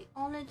Audino is the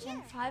only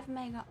Gen 5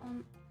 Mega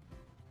on.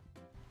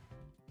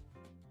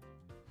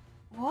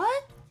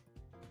 What?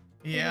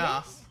 Yeah,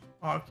 It is?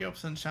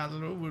 Archeops and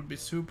Chandelure would be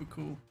super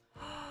cool.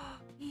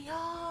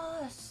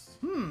 Yes.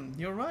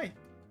 You're right.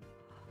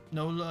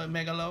 No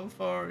mega love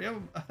for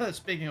yeah.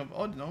 Speaking of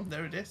Audino,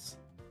 there it is,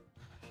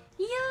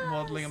 Yes.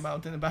 waddling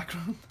about in the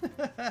background.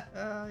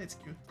 It's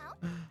cute.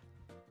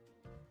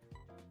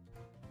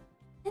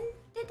 And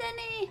did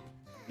any?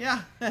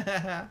 Yeah,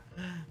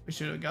 we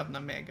should have gotten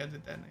a mega,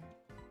 didn't we?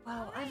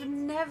 Wow, I've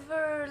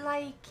never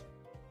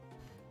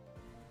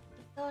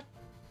thought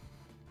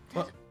that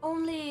What?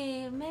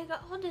 only Mega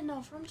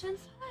Audino from Gen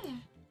 5.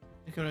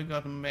 You could have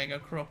gotten Mega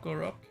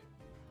Crocorock.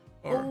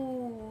 Or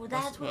Oh,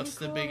 that would what's be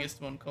the cool.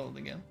 biggest one called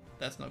again?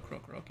 That's not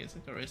Crocorock, is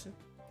it? Or is it?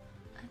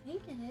 I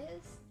think it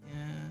is.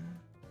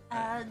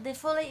 Yeah. The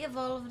fully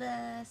evolved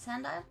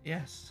Sandile.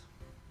 Yes.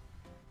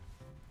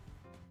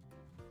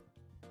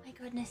 My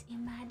goodness,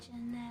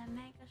 imagine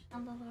Mega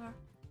Chandelure.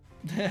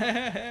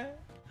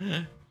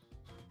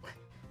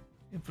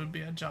 It would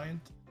be a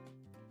giant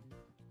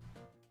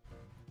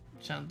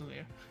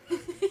chandelier.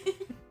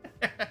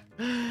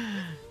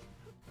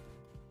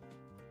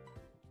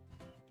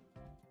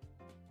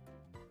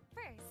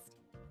 First.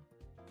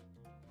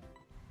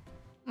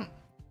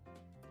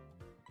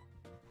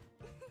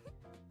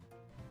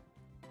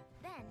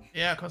 Then.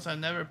 Yeah, because I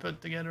never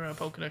put together a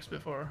Pokédex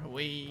before.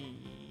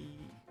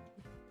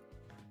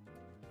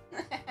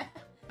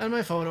 And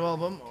my photo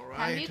album, Have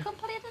alright. you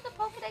completed the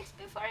Pokédex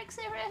before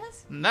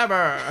Xerius?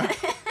 Never!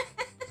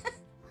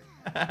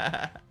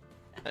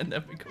 I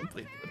never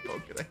completed a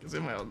Pokédex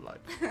in my own life.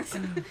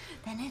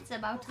 Then it's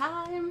about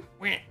time.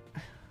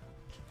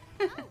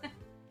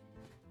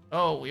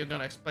 Oh, you're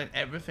gonna explain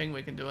everything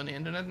we can do on the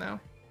internet now?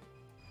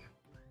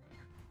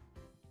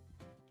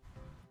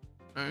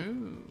 Oh.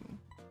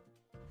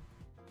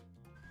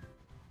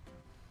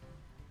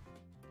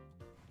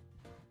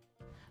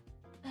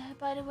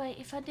 By the way,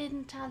 if I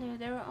didn't tell you,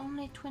 there are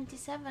only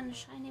 27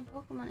 shiny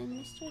Pokemon in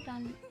Mystery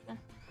Dungeon.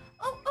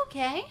 Oh,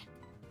 okay.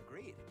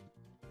 Agreed.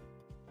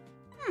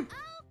 Okay.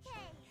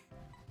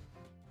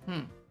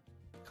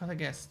 Cause I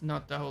guess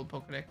not the whole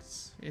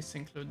Pokédex is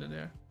included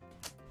there.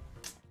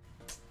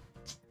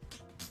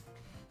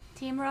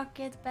 Team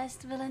Rocket,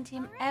 best villain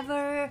team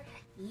ever.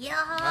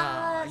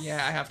 Yes.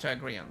 Yeah, I have to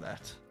agree on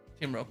that.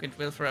 Team Rocket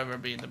will forever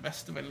be the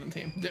best villain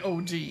team. The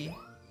OG.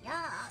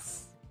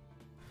 Yes.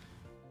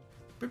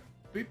 Beep,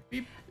 beep,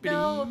 beep,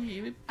 No,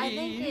 beep, I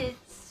think beep.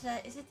 it's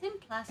is it Team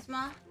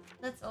Plasma?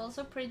 That's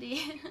also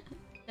pretty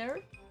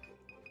derp.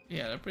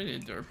 Yeah, they're pretty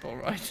derp,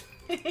 alright.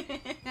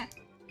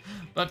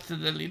 But the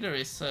leader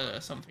is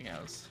something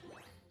else.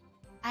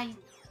 I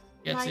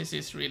Yetsis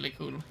is really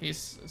cool.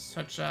 He's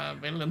such a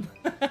villain.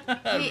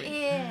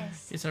 he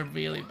is. He's a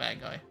really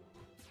bad guy.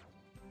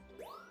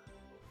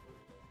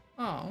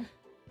 Oh.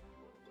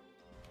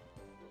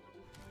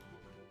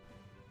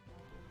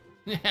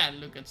 Yeah,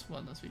 look at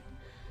Swan Sweet.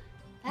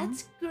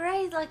 That's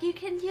great. Like you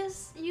can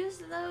use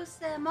those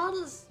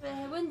models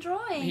when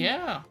drawing.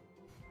 Yeah,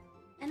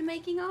 And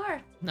making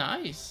art.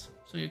 nice.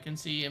 So you can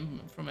see him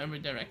from every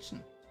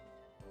direction.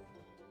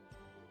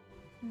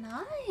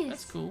 Nice.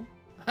 That's cool.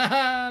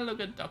 Look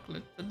at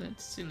Ducklet and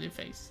its silly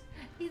face.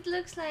 It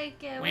looks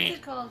like what's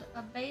it called?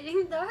 A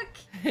bathing duck?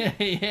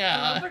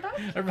 Yeah, A rubber duck?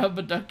 a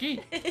rubber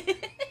ducky.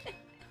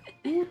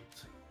 Oot.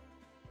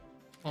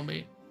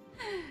 Zombie.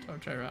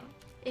 Torterra.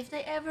 If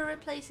they ever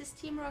replaces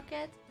Team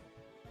Rocket,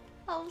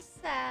 how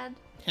sad.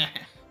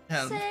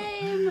 And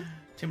Same.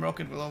 Team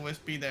Rocket will always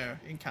be there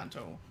in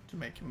Kanto to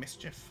make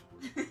mischief.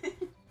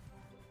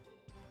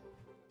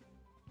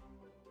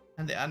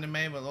 And the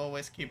anime will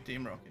always keep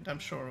Team Rocket, I'm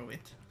sure of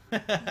it.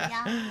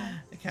 Yeah.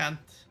 They can't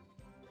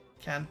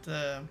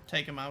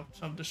take him out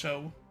of the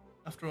show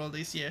after all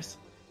these years.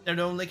 They're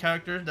the only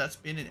character that's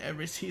been in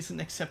every season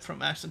except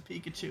from Ash and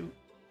Pikachu.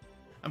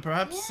 And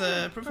perhaps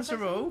Yeah,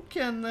 Professor Oak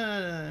and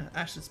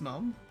Ash's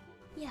mom.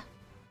 Yeah.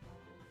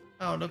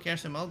 Oh, look,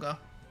 here's Emolga.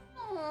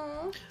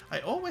 Aww. I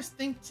always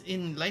think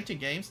in later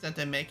games that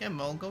they make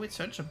Emolga with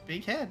such a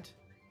big head.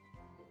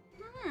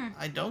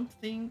 I don't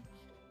think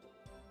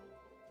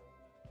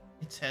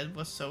its head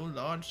was so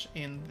large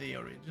in the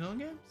original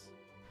games.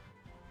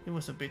 It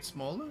was a bit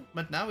smaller,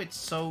 but now it's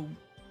so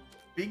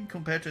big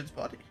compared to its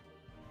body.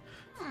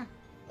 Hmm.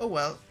 Oh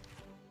well.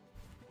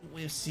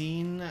 We've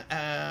seen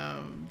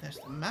there's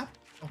the map.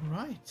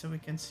 Alright, so we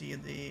can see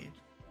the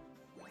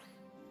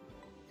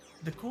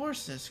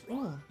courses.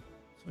 Cool.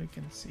 So we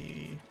can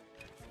see.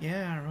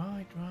 Yeah,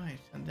 right.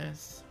 And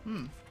there's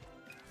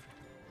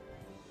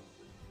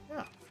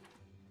yeah.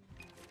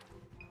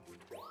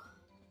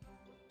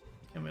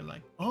 Can we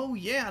like, oh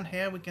yeah, and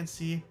here we can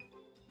see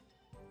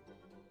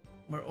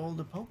where all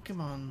the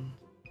Pokemon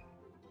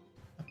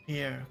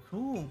appear.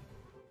 Cool.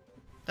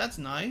 That's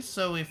nice.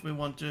 So if we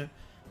want to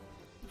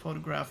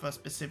photograph a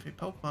specific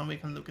Pokemon, we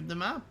can look at the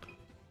map.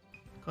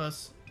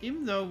 Because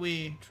even though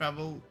we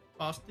travel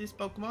past these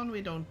Pokemon,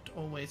 we don't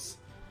always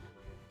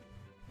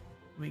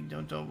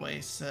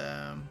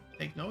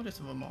take notice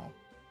of them all.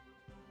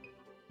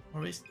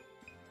 Or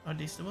are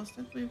these the ones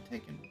that we've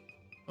taken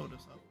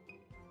photos of?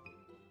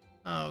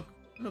 Oh,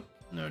 look,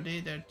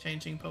 nerdy, they're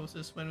changing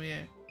poses when we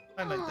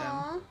highlight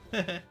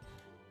them.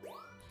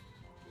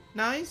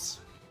 Nice.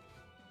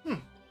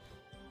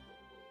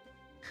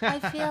 I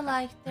feel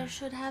like there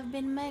should have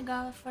been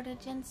Mega for the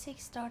Gen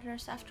 6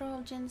 starters. After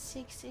all, Gen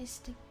 6 is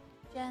the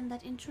gen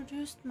that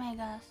introduced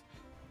Megas.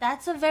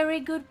 That's a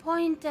very good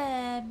point,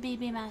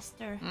 BB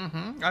Master.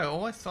 I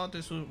always thought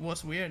this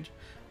was weird,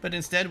 but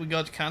instead we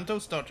got Kanto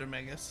starter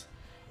Megas.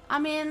 I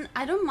mean,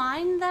 I don't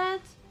mind that,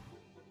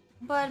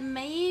 but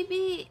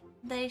maybe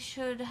they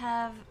should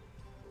have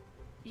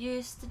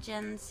used the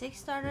Gen 6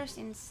 starters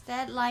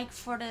instead, like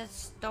for the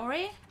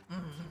story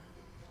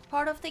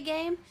part of the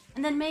game,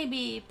 and then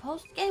maybe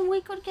post game we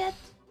could get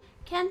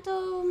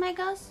Kanto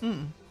Megas.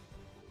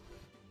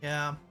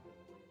 Yeah,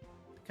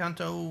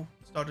 Kanto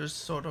starters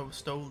sort of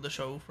stole the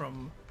show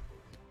from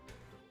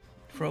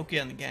Froakie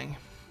and the gang.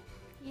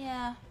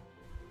 Yeah.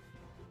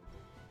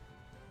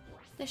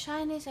 The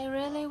shinies I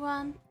really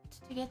want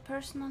to get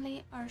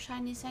personally are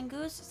Shiny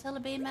Zangoose,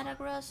 Celebi,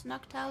 Metagross,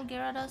 Noctowl,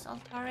 Gyarados,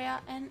 Altaria,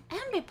 and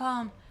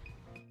Ambipom.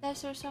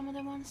 Those are some of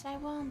the ones I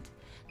want.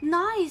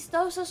 Nice!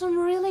 Those are some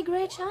really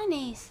great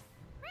shinies.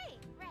 Right.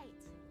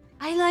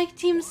 I like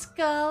Team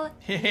Skull.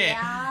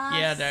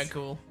 Yeah, they're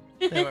cool.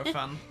 They were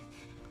fun.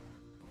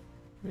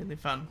 Really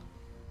fun.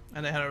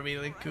 And they had a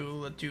really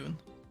cool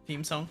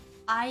theme song.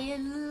 I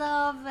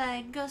love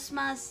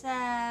Guzma's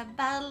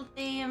battle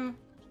theme.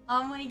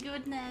 Oh my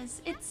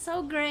goodness, it's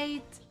so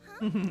great.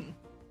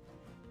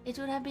 It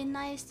would have been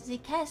nice to see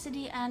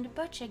Cassidy and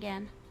Butch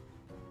again.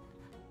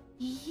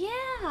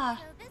 Yeah,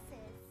 So this is.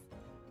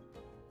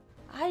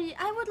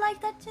 I would like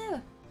that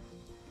too.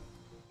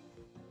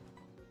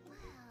 Well.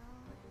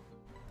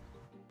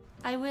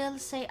 I will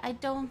say I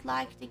don't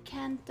like the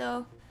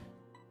Kanto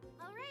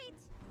All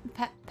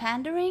right.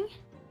 pandering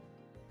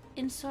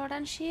in Sword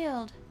and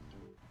Shield.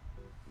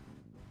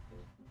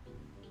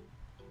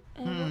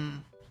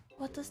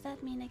 What does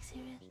that mean,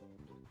 Xerius?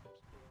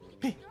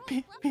 P.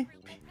 Pressing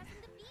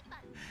the B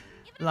button.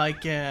 Give it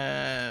Like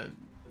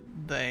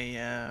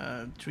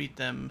they treat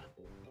them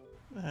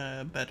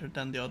better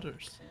than the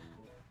others.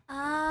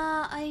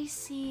 Ah, I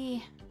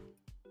see.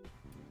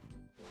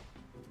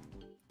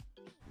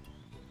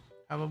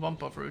 Have a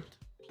bump of fruit.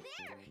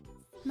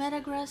 there.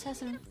 Metagross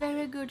has a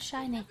very good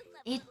shiny.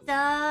 It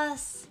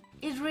does.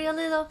 It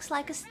really looks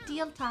like a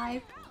steel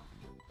type.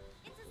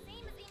 It's the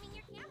same as aiming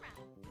your camera.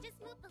 Just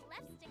move the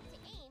left stick to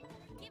aim.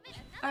 Give it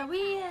another. Are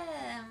we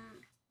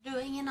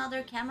doing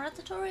another camera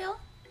tutorial?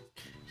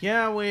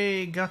 Yeah,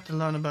 we got to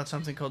learn about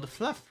something called the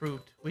fluff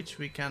fruit, which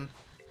we can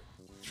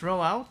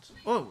throw out.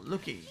 Oh,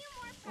 looky.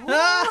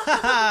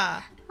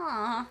 I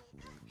Aw.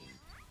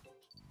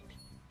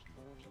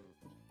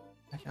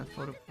 can't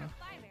photograph.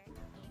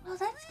 Oh,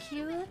 that's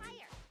cute.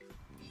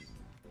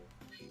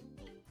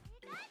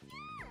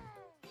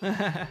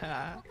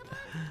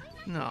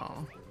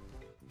 No.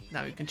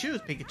 Now you can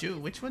choose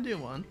Pikachu. Which one do you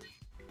want?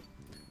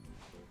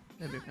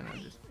 Maybe you can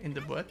have this in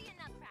the butt.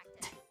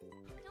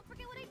 Don't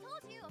forget what I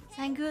told you,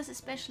 okay? Zangoose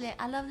especially.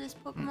 I love this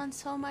Pokemon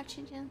so much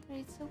in Gen 3.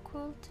 It's so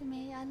cool to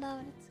me. I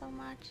love it so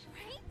much.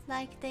 Right?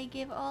 Like, they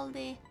give all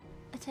the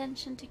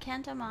attention to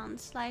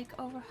Cantomons. Like,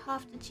 over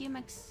half the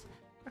Gmax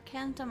are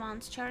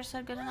Cantomons.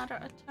 Charizard got another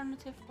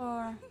alternative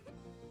for...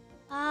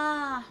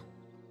 Ah.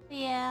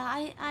 Yeah,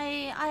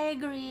 I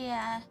agree,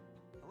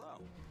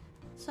 Hello.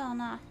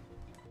 Sona.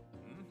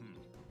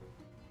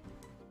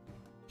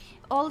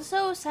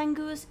 Also,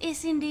 Zangoose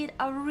is indeed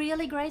a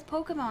really great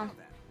Pokemon.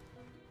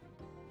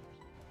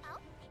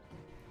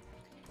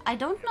 I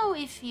don't know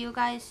if you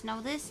guys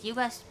know this. You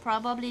guys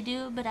probably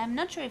do, but I'm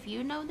not sure if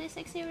you know this,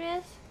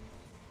 Xerius.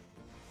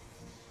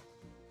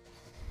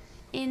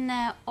 In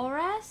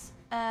Auras,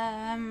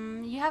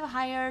 you have a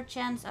higher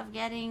chance of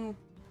getting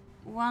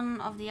one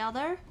of the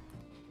other.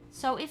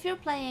 So if you're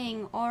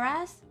playing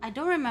Auras, I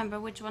don't remember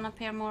which one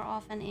appear more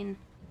often in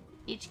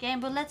each game,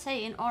 but let's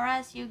say in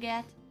Auras you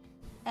get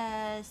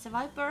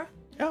Seviper.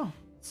 Oh.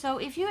 So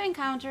if you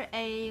encounter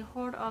a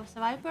horde of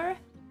Seviper,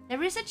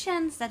 there is a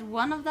chance that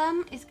one of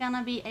them is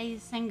gonna be a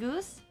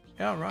Zangoose.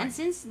 Yeah, right. And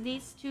since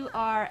these two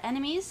are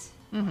enemies,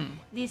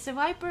 These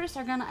vipers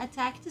are gonna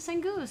attack the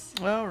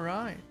Sangoose. All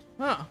right.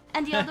 Huh.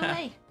 And the other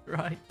way.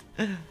 Right.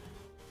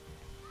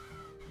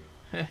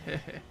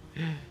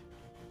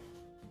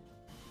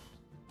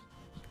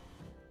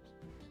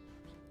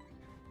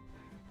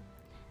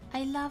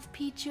 I love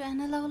Pichu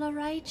and Alola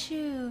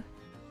Raichu.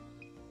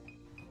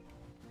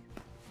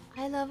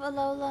 I love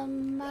Alola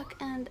Muk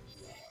and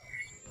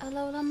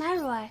Alola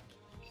Marowak.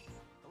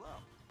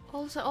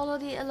 Also, all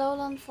of the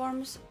Alolan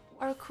forms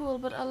are cool,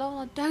 but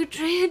Alola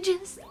Dugtrio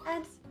just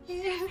adds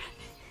here.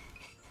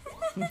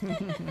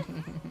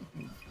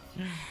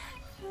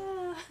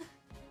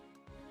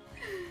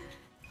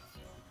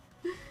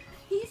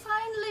 He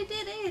finally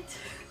did it.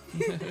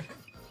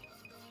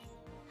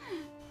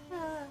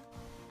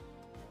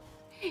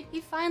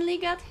 He finally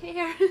got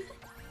here.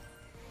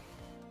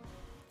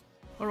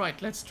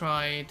 Alright, let's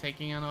try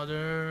taking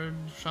another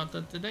shot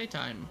at the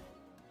daytime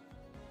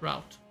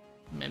route.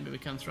 Maybe we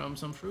can throw them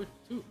some fruit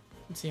too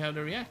and see how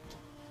they react.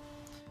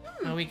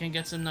 Now we can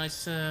get some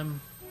nice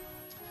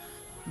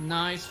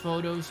nice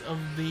photos of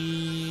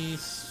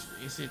these.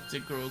 Is it the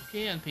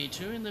Grookey and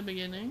Pichu in the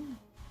beginning?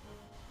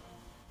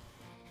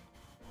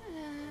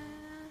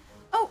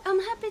 Oh, I'm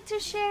happy to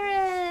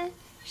share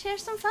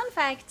some fun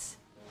facts.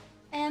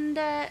 And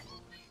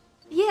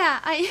yeah,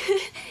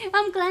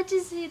 I'm glad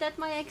to see that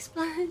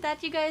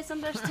that you guys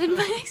understood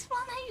my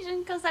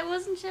explanation, because I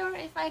wasn't sure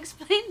if I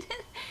explained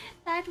it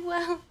that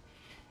well.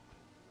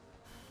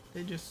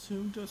 They just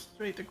zoomed us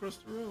straight across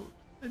the road.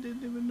 I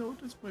didn't even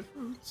notice my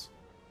fruits.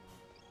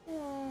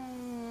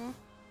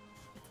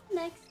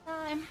 Next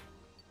time.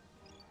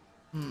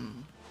 I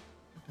can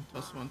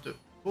toss one to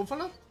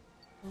Buffalant.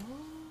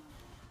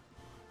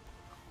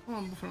 Come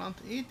on, Buffalant.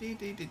 Eat.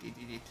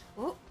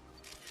 Oh.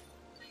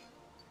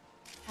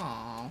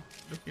 Aww,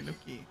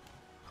 looky.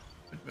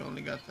 But we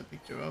only got a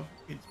picture of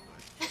its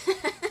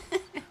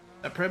butt.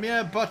 A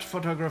premier butt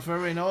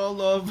photographer in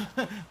all of...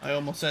 I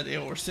almost said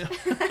Eorsia.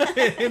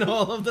 In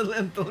all of the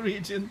Lental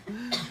region.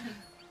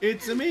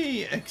 It's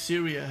me,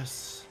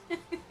 Xerius.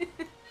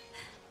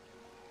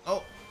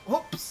 Oh,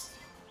 whoops.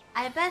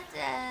 I bet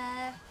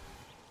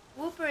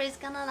Whooper is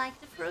gonna like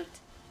the fruit.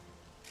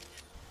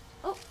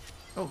 Oh,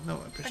 Oh, no,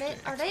 I pushed it.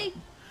 are they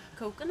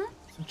coconut?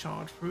 Some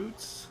charred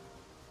fruits.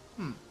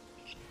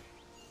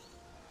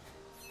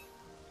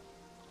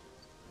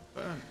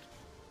 Burned.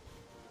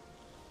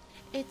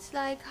 It's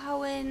like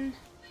how in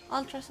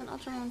Ultras and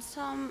Ultramon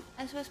some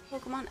SOS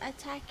Pokemon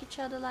attack each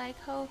other, like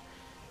how...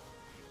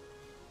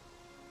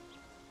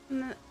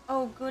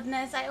 oh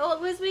goodness, I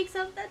always mix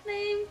up that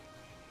name.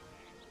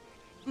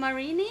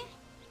 Marini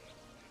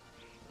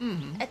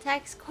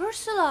attacks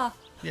Corsola.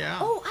 Yeah.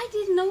 Oh, I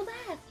didn't know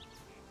that.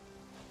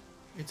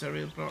 It's a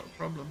real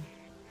problem.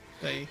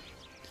 The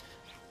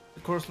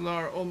Corsola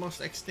are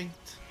almost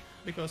extinct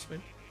because of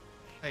it.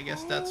 I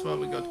guess that's why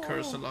we got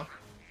Corsola.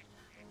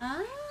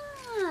 Ah.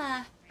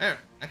 There,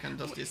 I can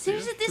dust this.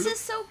 Seriously, this is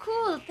so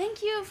cool.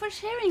 Thank you for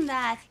sharing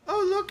that.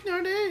 Oh, look,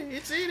 Nerdy,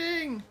 it's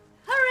eating.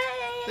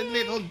 Hooray! The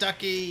little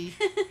ducky.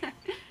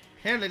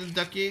 Here, little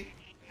ducky.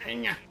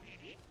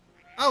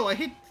 Oh, I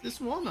hit the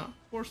Swanna.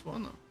 Poor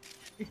Swanna.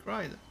 He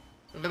cried.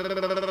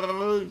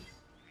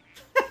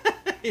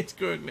 It's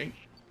gurgling.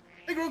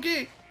 Hey,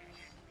 Grookey!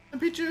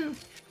 And Pichu!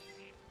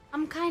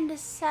 I'm kinda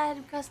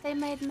sad because they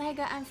made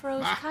Mega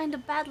Ampharos kinda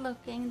bad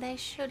looking. They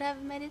should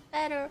have made it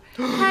better.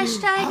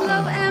 Hashtag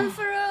love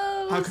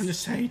Ampharos! How can you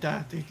say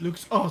that? It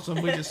looks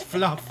awesome with this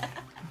fluff.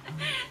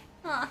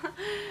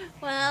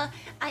 Well,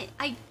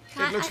 I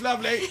It looks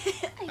lovely.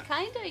 I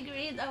kinda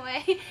agree though.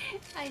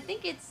 I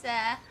think it's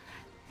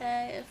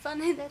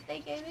funny that they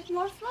gave it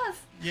more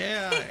fluff.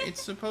 Yeah,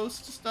 it's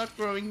supposed to start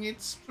growing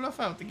its fluff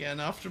out again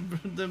after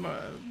the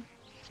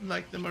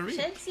Marie.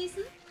 Shed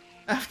season?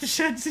 After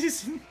shed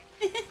season.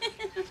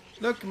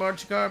 Look,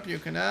 Magikarp, you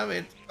can have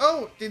it.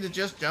 Oh, did it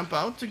just jump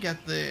out to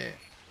get the...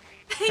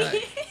 Can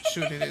I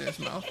shoot it in its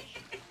mouth?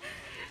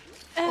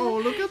 Oh,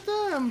 look at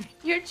them.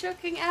 You're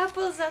chucking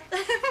apples at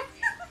them.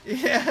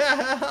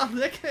 Yeah,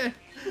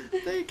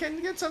 they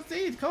can get something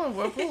to eat. Come on,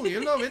 Whirlpool,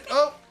 you love it.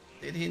 Oh,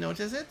 did he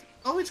notice it?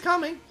 Oh, it's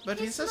coming, but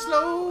he's a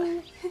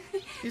slow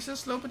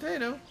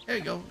potato. There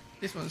you go.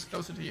 This one's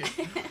closer to you.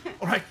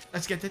 All right,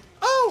 let's get it.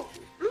 Oh,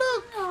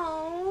 look.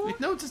 Aww. It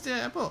noticed the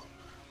apple.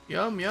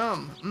 Yum,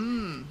 yum.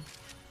 Mmm.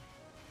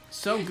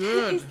 So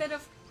good. Instead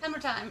of hammer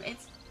time,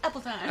 it's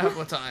apple time.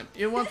 Apple time.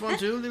 You want one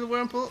too, little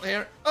Whirlpool?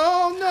 Here.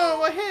 Oh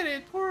no, I hit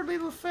it. Poor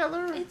little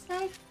feller. It's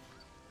like,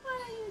 what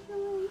are you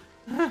doing?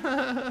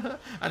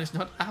 And it's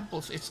not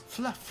apples, it's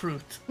fluff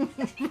fruit.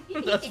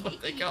 That's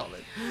what they call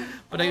it.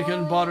 But they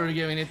couldn't bother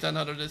giving it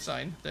another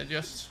design. They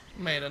just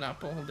made an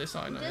apple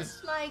design on it.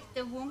 Just like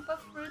the Wumpa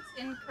fruits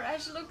in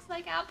Crash looks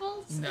like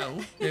apples?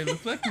 No, they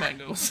look like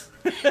mangoes.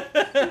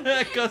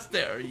 Because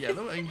they're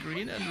yellow and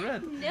green and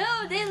red.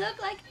 No, they look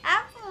like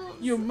apples.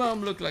 Your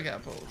mom look like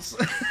apples.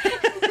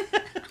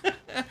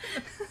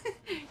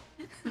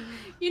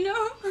 You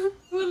know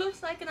who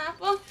looks like an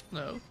apple?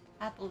 No.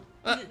 Apple.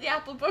 The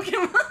apple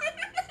Pokemon.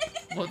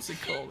 What's it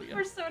called again?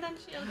 For Sword and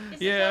Shield.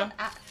 Is Yeah. it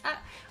called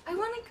I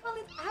want to call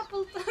it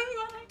Appleton,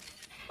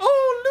 but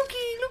Oh,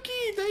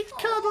 looky, they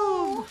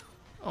cuddled.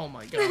 Oh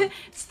my god.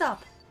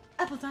 Stop.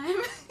 Apple time.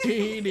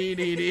 Dee, dee,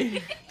 dee,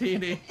 dee, dee,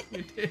 dee,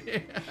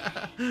 dee.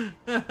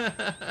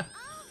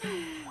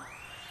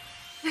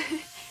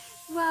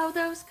 Wow,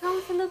 those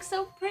comfy look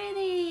so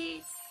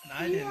pretty.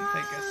 I didn't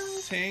take a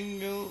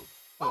single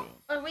photo.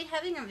 Are we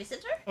having a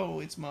visitor? Oh,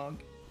 it's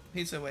Mog.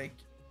 He's awake.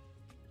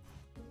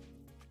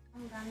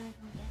 I'm gonna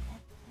go get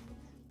that.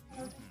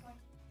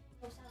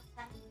 Goes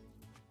outside.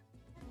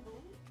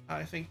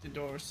 I think the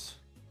doors.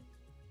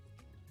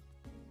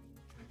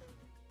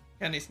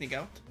 Can he sneak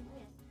out?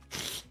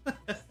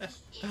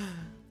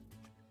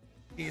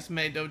 He's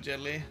made of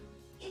jelly.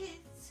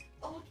 It's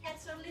all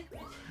cats are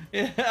liquid.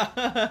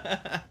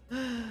 Yeah.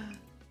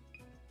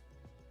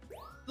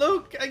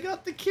 Look, I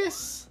got the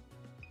kiss.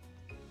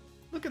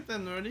 Look at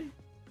them, Nerdy.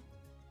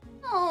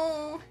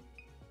 Oh.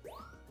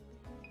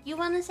 You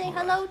wanna say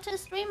hello to the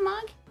stream,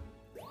 Mog?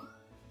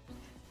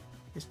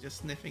 He's just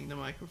sniffing the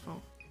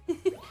microphone.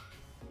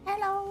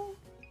 Hello.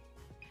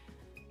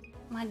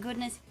 My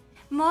goodness,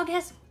 Mog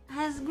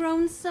has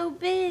grown so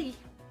big.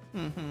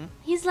 Mm-hmm.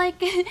 He's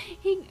like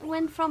he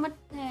went from a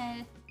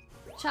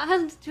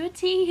child to a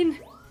teen.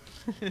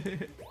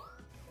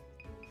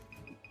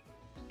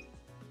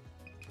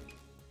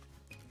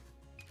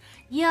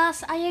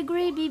 Yes, I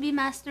agree, BB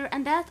Master,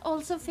 and that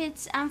also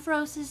fits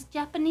Amphrose's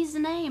Japanese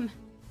name.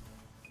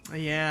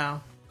 Yeah,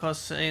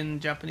 because in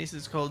Japanese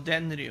it's called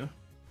Denryu.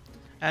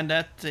 And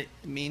that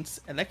means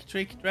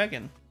electric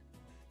dragon.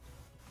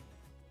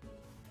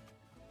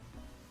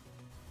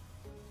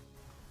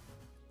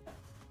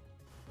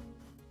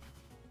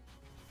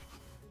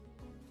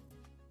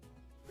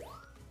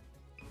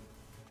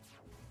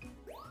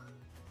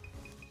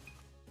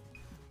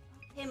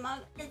 Hey Mog,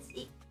 let's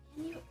see.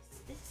 Can you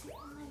sit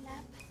on my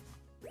lap?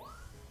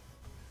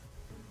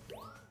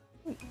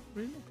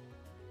 Really?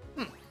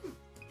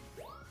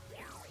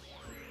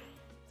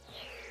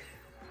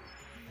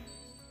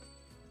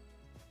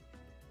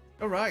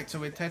 Alright, so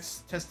we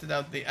tested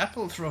out the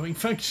apple throwing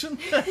function.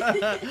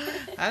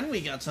 And we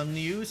got some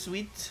new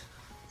sweet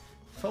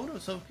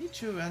photos of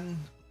Pichu and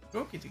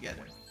Groki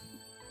together.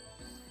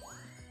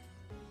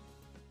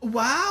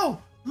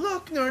 Wow!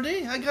 Look,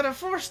 Nerdy! I got a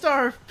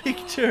 4-star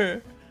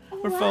picture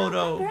or Wow,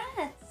 photo.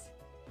 Congrats!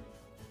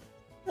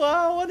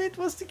 Wow, and it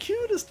was the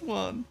cutest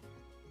one.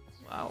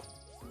 Wow.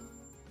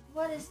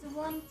 What is the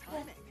one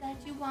pet that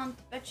you want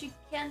but you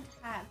can't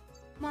have?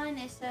 Mine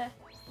is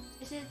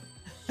is it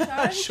A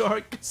shark?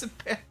 shark is a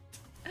pet.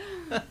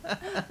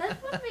 That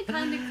would be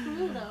kind of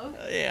cool though.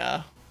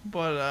 Yeah,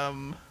 but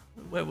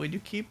where would you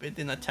keep it?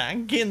 In a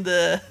tank in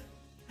the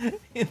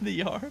in the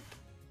yard?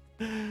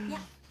 Yeah.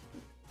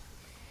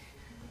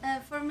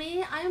 For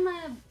me, I'm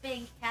a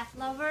big cat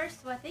lover,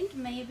 so I think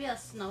maybe a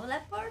snow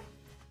leopard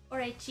or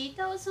a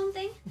cheetah or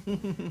something.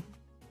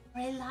 Or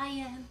a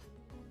lion.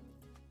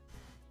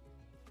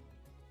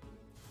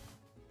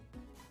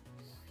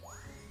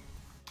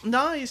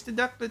 Nice, the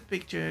ducklet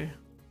picture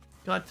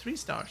got 3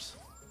 stars.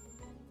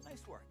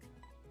 Nice work.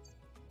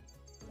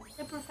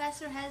 The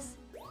professor has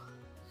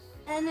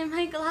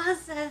anime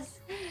glasses.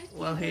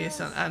 Well, he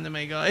is an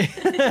anime guy.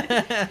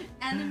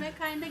 Anime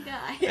kind of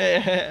guy.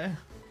 Yeah.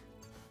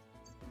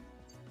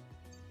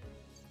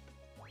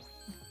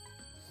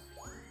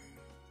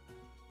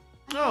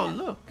 Oh,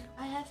 look.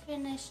 I have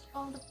finished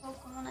all the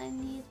Pokemon I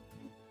need.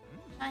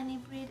 Shiny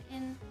breed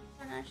in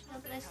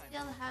International, but I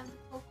still have the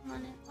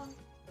Pokemon in all Pokemon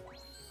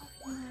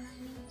I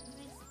need to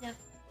breed still.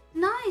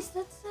 Nice,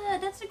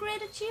 that's a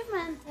great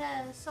achievement,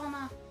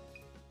 Sona.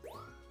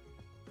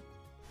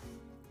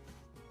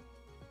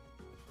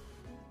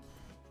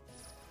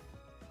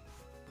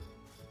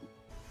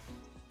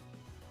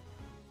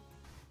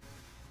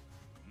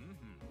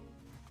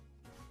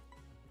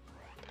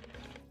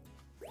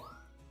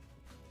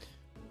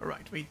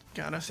 Alright, we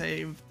gotta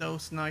save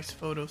those nice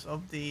photos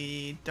of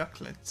the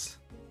ducklets.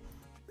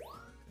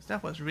 'Cause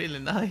that was really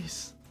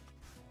nice.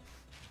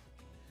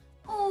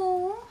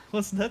 Oh,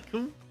 Wasn't that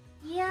cool?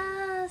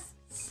 yes,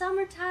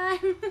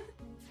 summertime.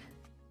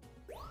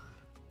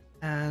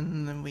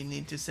 And we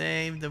need to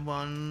save the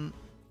one...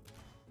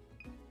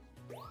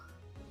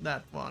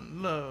 That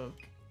one, look.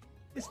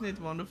 Isn't it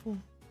wonderful?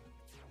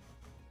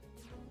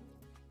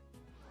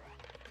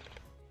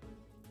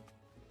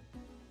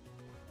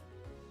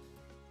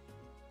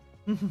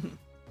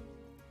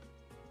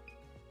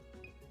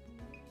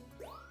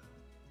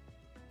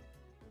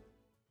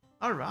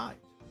 All right.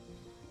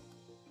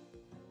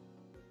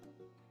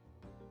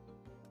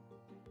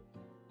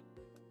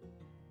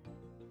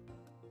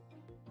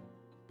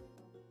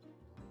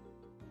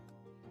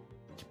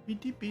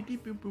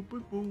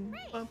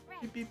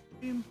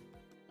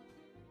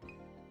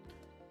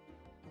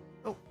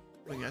 Oh,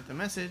 we got the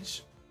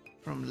message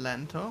from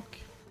Lantalk.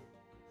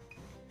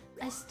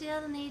 I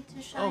still need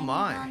to shiny Oh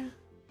my. one,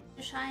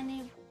 to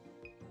shiny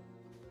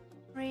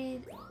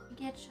breed,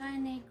 get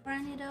shiny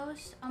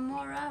Granidos,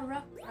 Amora,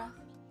 Rockcraft.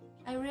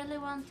 I really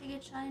want to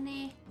get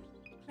shiny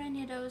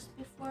Granidos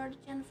before the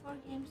Gen 4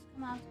 games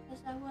come out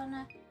because I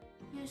wanna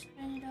use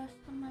Granidos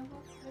on my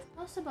walkthrough if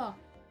possible.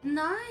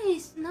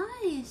 Nice,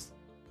 nice.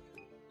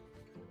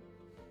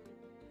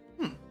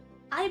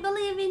 I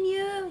believe in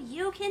you.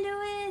 You can do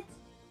it.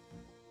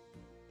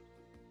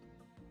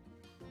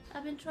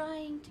 I've been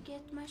trying to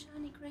get my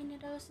shiny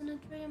Granados in a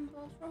Dream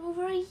Ball for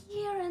over a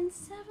year and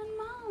 7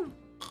 months.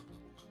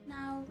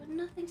 Now, but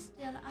nothing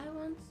still. I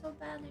want so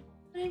badly,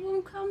 but it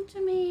won't come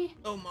to me.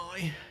 Oh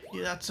my,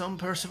 you got some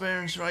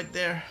perseverance right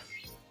there.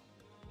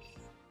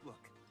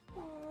 Look,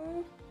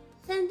 Oh,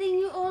 sending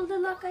you all the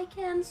luck I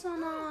can,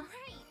 Sona.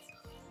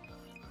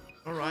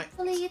 Alright.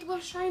 Hopefully it will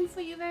shine for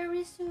you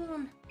very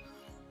soon.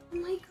 Oh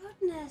my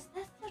goodness,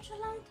 that's such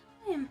a long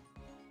time.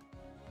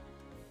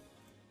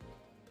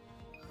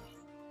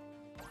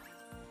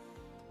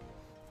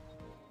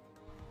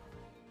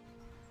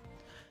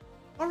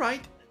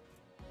 Alright.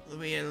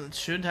 We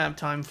should have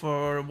time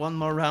for one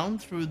more round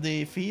through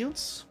the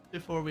fields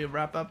before we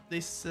wrap up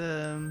this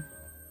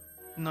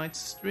night's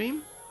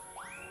stream.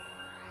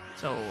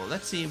 So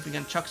let's see if we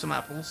can chuck some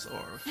apples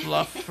or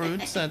fluff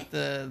fruits at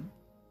the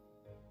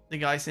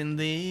guys in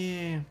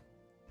the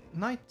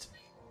night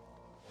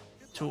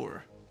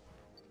tour.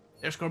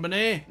 There's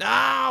Corbin.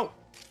 No!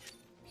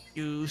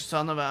 You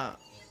son of a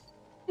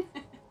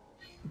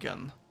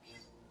gun.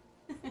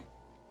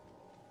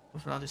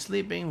 If not is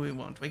sleeping, we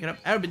won't wake it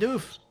up.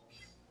 Bidoof!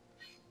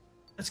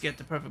 Let's get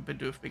the perfect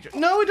Bidoof picture.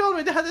 No, it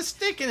already had a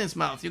stick in his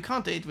mouth. You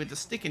can't eat with a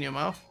stick in your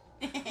mouth.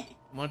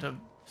 Want a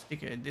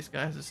sticker? This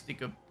guy has a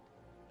stick of.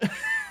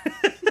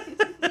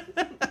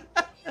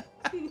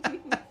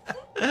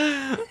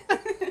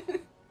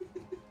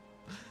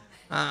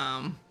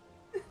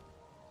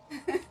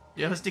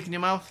 You have a stick in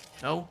your mouth?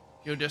 No,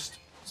 you're just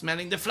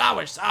smelling the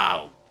flowers.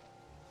 Ow!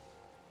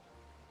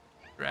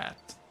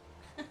 Rat.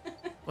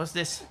 What's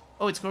this?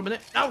 Oh, it's Corbin.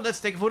 Now let's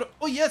take a photo.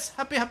 Oh yes,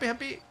 happy, happy,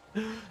 happy.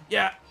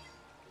 Yeah.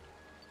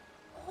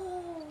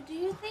 Oh, do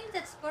you think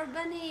that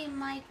Scorbunny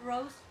might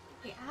roast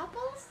the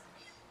apples?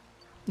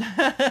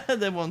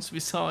 The ones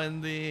we saw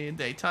in the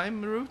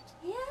daytime route.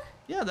 Yeah.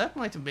 Yeah, that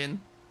might have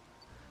been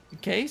the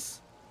case.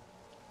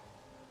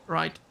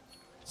 Right.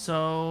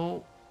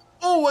 So.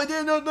 Oh, I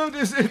did not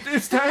notice it.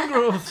 It's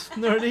Tangrowth,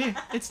 nerdy.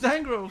 It's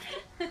Tangrowth.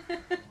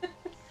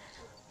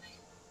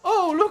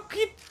 Oh, look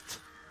it!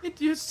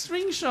 It used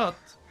string shot.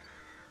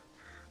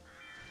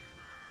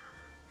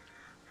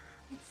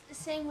 It's the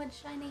same with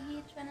Shiny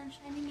Heatran and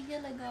Shiny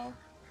Nihilego.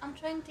 I'm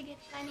trying to get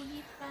Shiny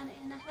Heatran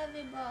in a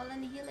heavy ball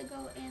and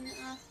Nihilego in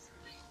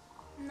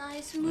a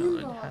nice moon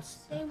it ball. has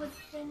to. Same with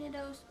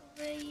Granados,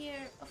 over a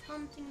year of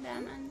hunting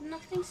them and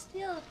nothing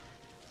still.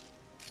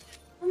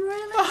 I'm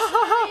really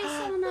sorry,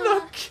 Sona.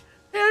 Look!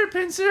 Hair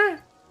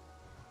pincer!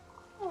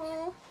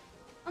 Oh,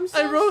 I'm so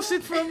I rose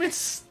sorry. it from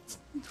its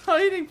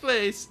hiding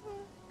place.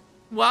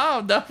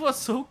 Wow, that was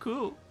so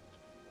cool.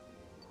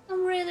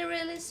 I'm really,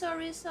 really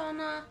sorry,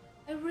 Sona.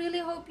 I really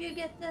hope you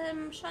get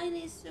them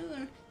shiny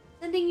soon.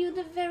 Sending you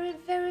the very,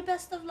 very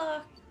best of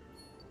luck.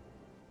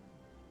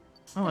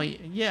 Oh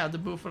yeah, the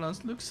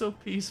buffaloes look so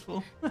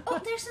peaceful.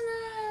 Oh, there's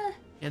an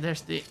Yeah,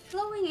 there's the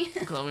glowing.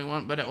 glowing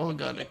one, but I all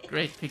got a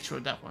great picture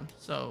of that one.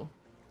 So,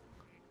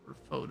 or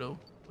photo,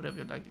 whatever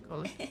you'd like to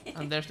call it.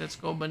 And there's that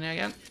Skull Bunny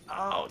again.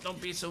 Oh, don't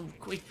be so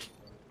quick.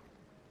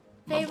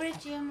 Favorite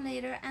gym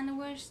leader and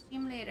worst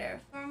gym leader.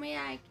 For me,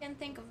 I can't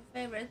think of a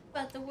favorite,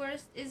 but the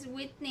worst is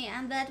Whitney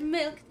and that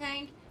milk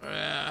tank.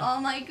 Oh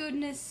my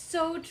goodness,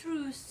 so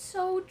true,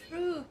 so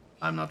true.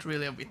 I'm not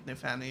really a Whitney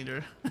fan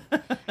either.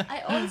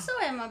 I also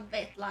am a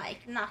bit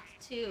like not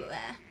too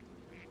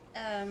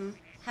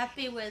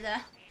happy with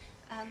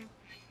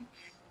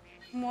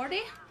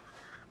Morty.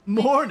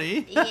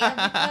 Morty?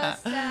 Yeah,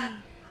 because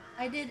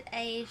I did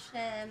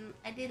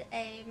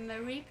a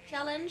Mareep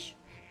challenge,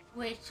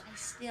 which I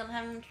still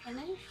haven't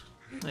finished.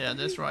 Yeah,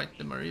 that's right,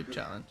 the Marie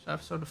challenge.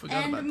 I've sort of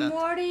forgot And about that.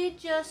 Morty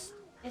just,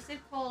 is it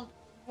called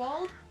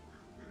Walled?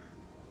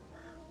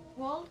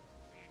 Walled?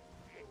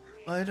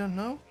 I don't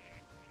know.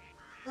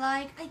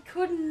 Like, I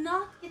could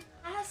not get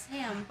past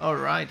him.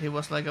 Alright, he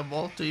was like a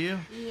vault to you.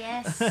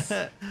 Yes.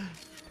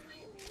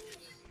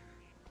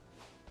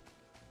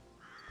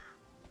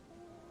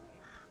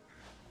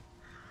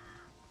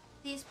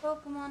 These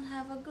Pokemon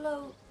have a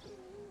glow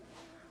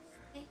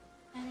stick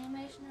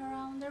animation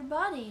around their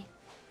body.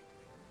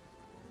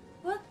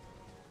 What?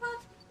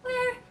 What?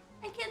 Where?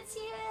 I can't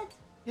see it.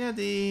 Yeah,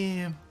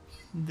 the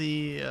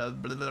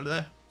blah, blah,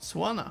 blah,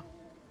 Swanna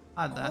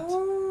had that.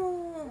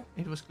 Oh.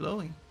 It was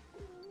glowing.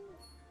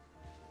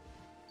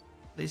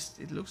 At least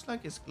it looks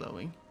like it's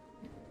glowing.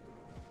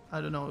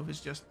 I don't know if it's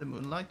just the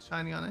moonlight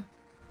shining on it.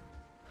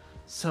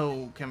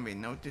 So, can we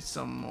notice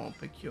some more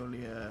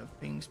peculiar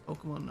things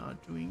Pokemon are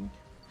doing?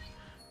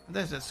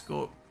 There's a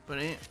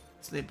Scorpion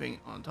sleeping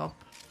on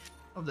top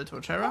of the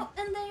Torterra. Oh,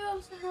 and then you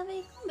also have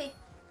a Combi.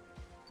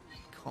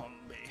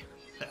 Combi.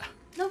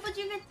 No, but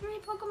you get 3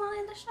 Pokemon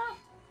in the shop.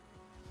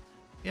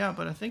 Yeah,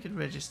 but I think it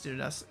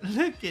registered as.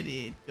 Look at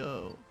it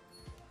go.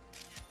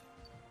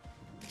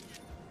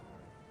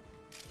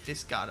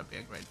 It's gotta be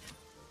a great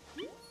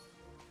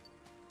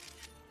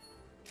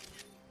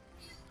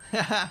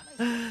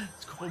one.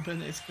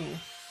 Scorpion is cool.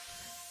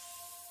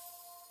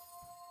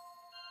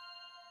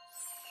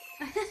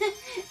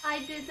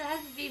 I did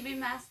that BB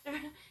Master,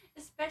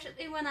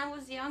 especially when I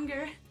was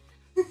younger.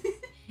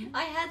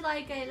 I had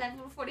like a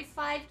level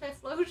 45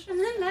 Typhlosion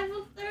and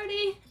level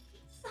 30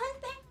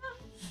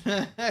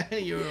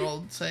 something. Your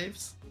old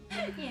saves.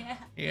 Yeah.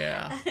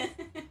 Yeah.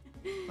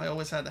 I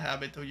always had the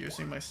habit of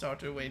using my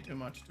starter way too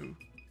much too.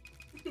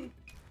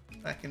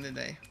 Back in the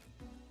day.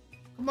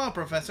 Come on,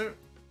 Professor.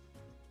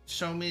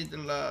 Show me the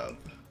love.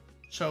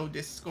 Show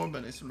this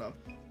Scorbunny some love.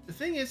 The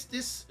thing is,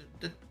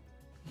 the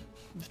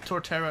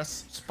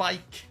Torterra's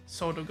spike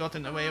sort of got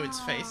in the way of its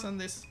face on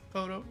this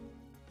photo.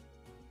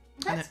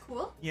 That's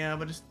cool. Yeah,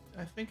 but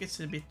I think it's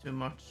a bit too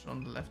much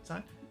on the left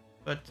side.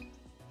 But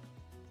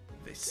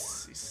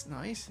this is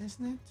nice,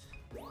 isn't it?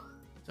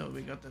 So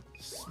we got that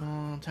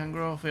small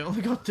Tangrowth. We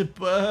only got the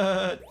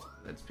bird.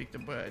 Let's pick the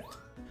bird.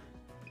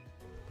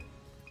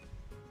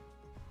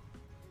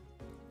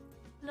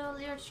 Lol,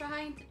 you're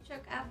trying to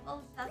chuck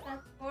apples at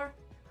that poor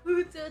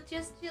Huto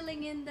just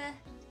chilling in the...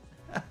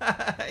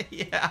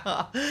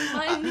 Yeah.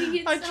 Finding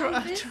it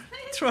so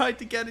tried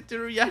to get it to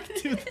react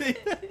to the...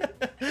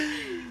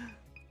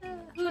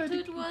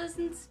 Hoot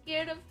wasn't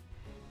scared of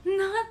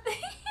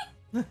nothing.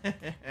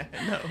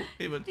 No,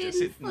 he was just Didn't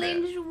sitting there.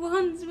 flinch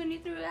once when you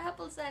threw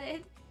apples at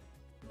it.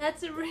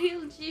 That's a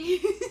real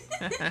G.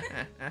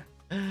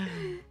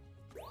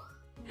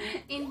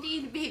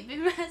 Indeed, baby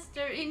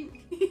master,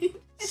 indeed.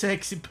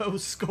 Sexy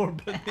pose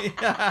Scorbunny.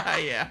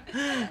 Yeah.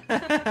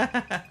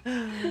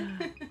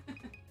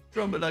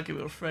 Drummer like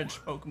a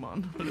French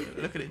Pokemon.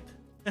 Look at it.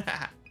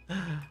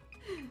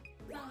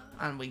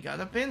 And we got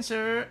a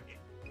pincer.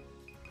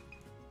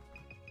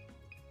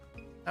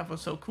 That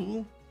was so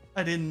cool.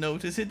 I didn't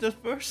notice it at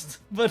first,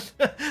 but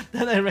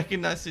then I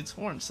recognized its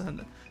horns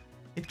and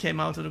it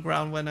came out of the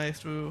ground when I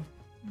threw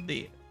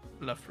the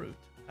fluff fruit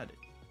at it.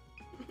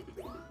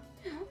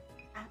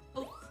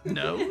 Apples.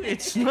 No,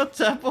 it's not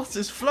apples,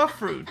 it's fluff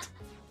fruit.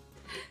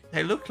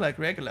 They look like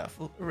regular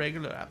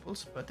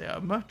apples, but they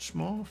are much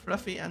more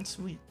fluffy and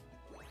sweet.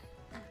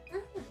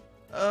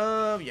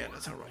 Yeah,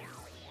 that's alright.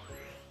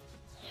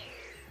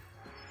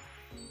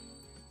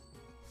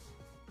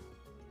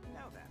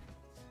 Now then.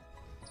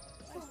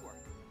 Nice work.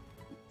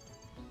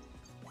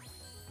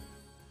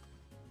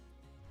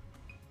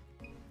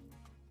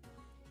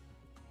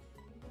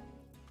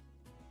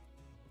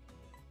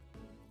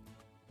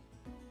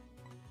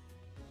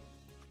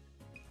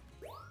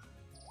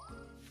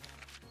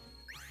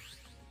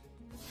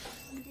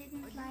 I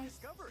didn't like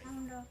discovery.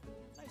 sound of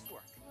Nice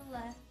work.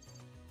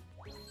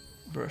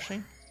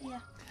 Brushing? yeah.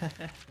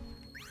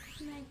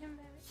 Made him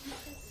very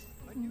anxious.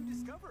 A new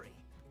discovery.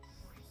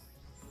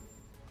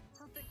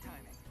 Perfect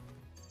timing.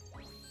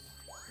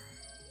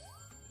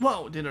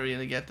 Whoa, did I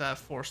really get that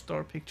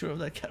 4-star picture of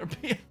that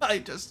Caterpie? I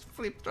just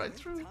flipped right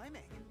through.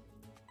 Timing.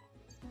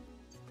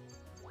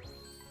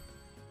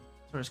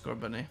 Sorry,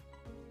 Scorbunny,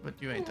 but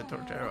you ain't a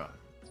Torterra.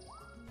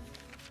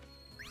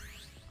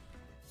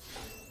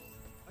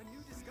 A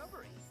new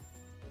discovery.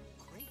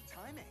 Great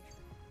timing.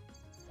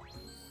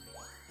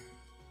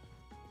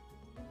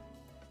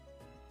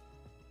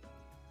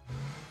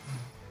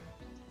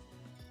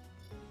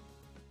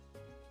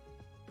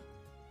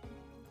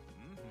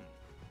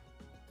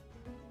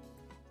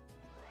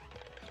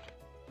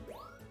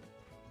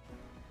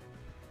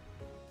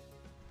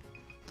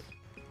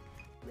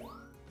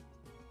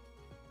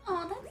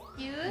 Oh, that's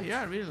cute.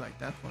 Yeah, I really like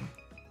that one.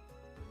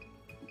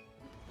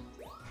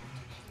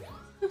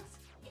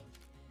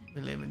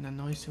 We live in a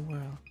noisy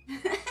world.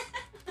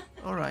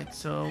 Alright,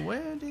 so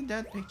where did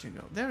that picture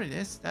go? There it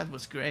is. That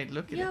was great.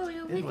 Look at Yo, it.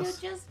 your It video was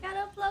just got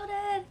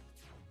uploaded.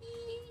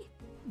 Yee.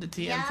 the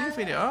TNT Yes.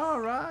 video.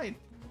 Alright.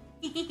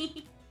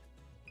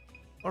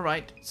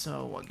 Alright,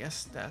 so I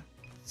guess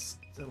that's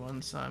the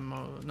ones I'm...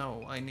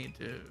 no, I need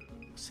to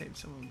save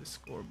some of the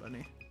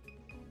Scorbunny.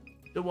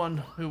 The one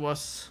who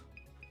was...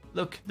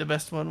 Look, the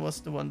best one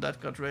was the one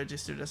that got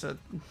registered as a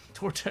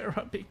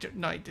Torterra picture.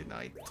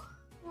 99.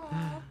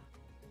 Aw.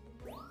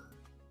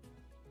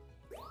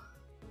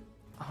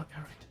 Oh,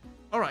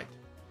 alright.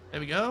 There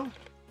we go.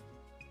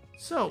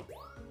 So,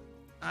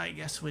 I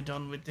guess we're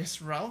done with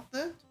this route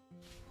then.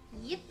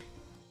 Yep.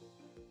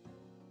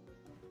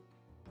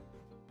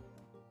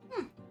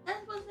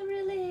 That was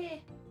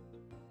really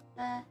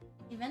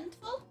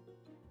eventful.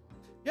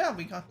 Yeah,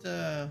 we got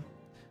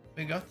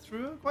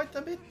through quite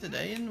a bit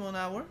today in 1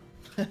 hour.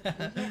 We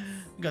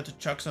got to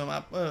chuck some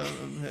up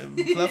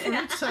fluff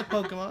roots at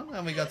Pokemon,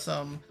 and we got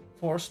some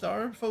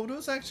 4-star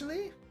photos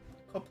actually.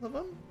 A couple of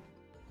them.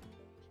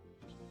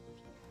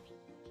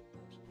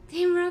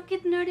 Team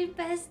Rocket Nerdy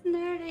Best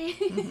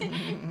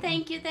Nerdy.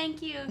 Thank you,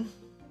 thank you.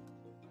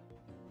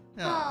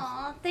 Yeah.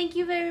 Aw, thank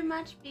you very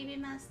much, Baby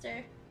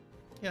Master.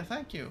 Yeah,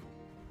 thank you.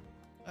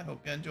 I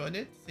hope you enjoyed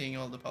it, seeing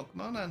all the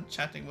Pokemon and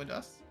chatting with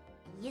us.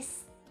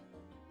 Yes.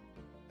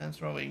 And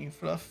throwing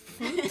fluff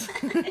fruit.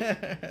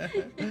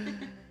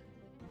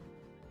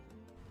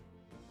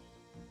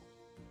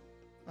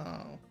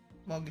 Oh,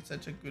 Mog is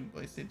such a good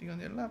boy, sitting on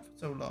your lap for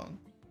so long.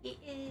 He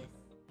is.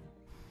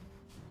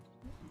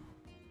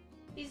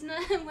 He's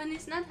not when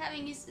he's not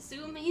having his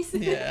zoomies.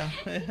 Yeah.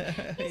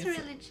 He's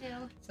really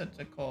chill. Such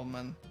a calm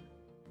and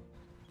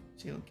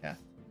chill cat.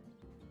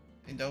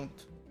 I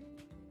don't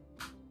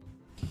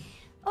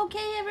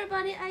Okay,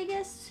 everybody, I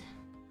guess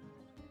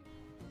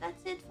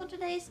that's it for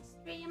today's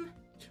stream.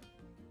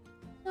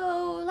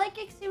 So, like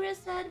Xeria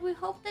said, we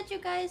hope that you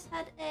guys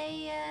had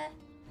a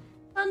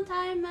fun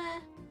time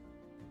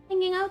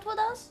hanging out with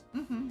us.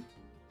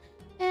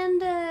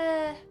 And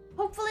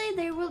hopefully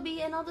there will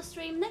be another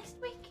stream next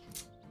week.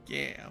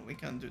 Yeah, we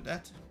can do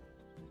that.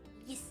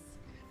 Yes.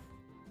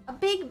 A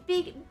big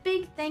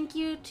thank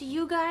you to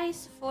you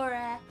guys for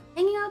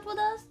hanging out with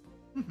us.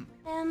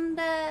 And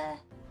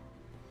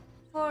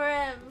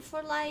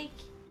for like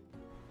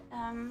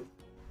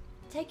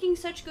taking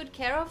such good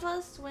care of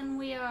us when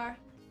we are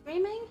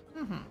streaming.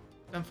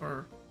 And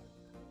for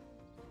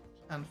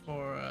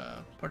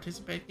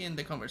participating in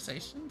the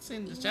conversations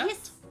in the chat.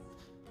 Yes.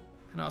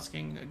 And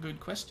asking good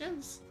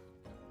questions.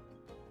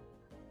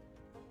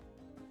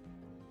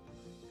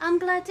 I'm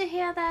glad to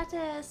hear that,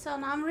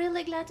 son. I'm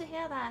really glad to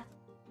hear that.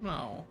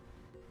 No.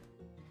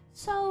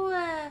 So,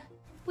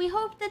 we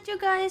hope that you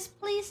guys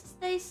please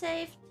stay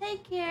safe,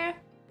 take care,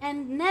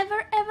 and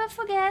never ever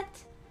forget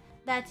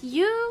that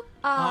you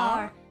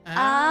are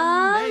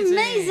Amazing.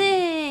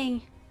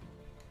 amazing.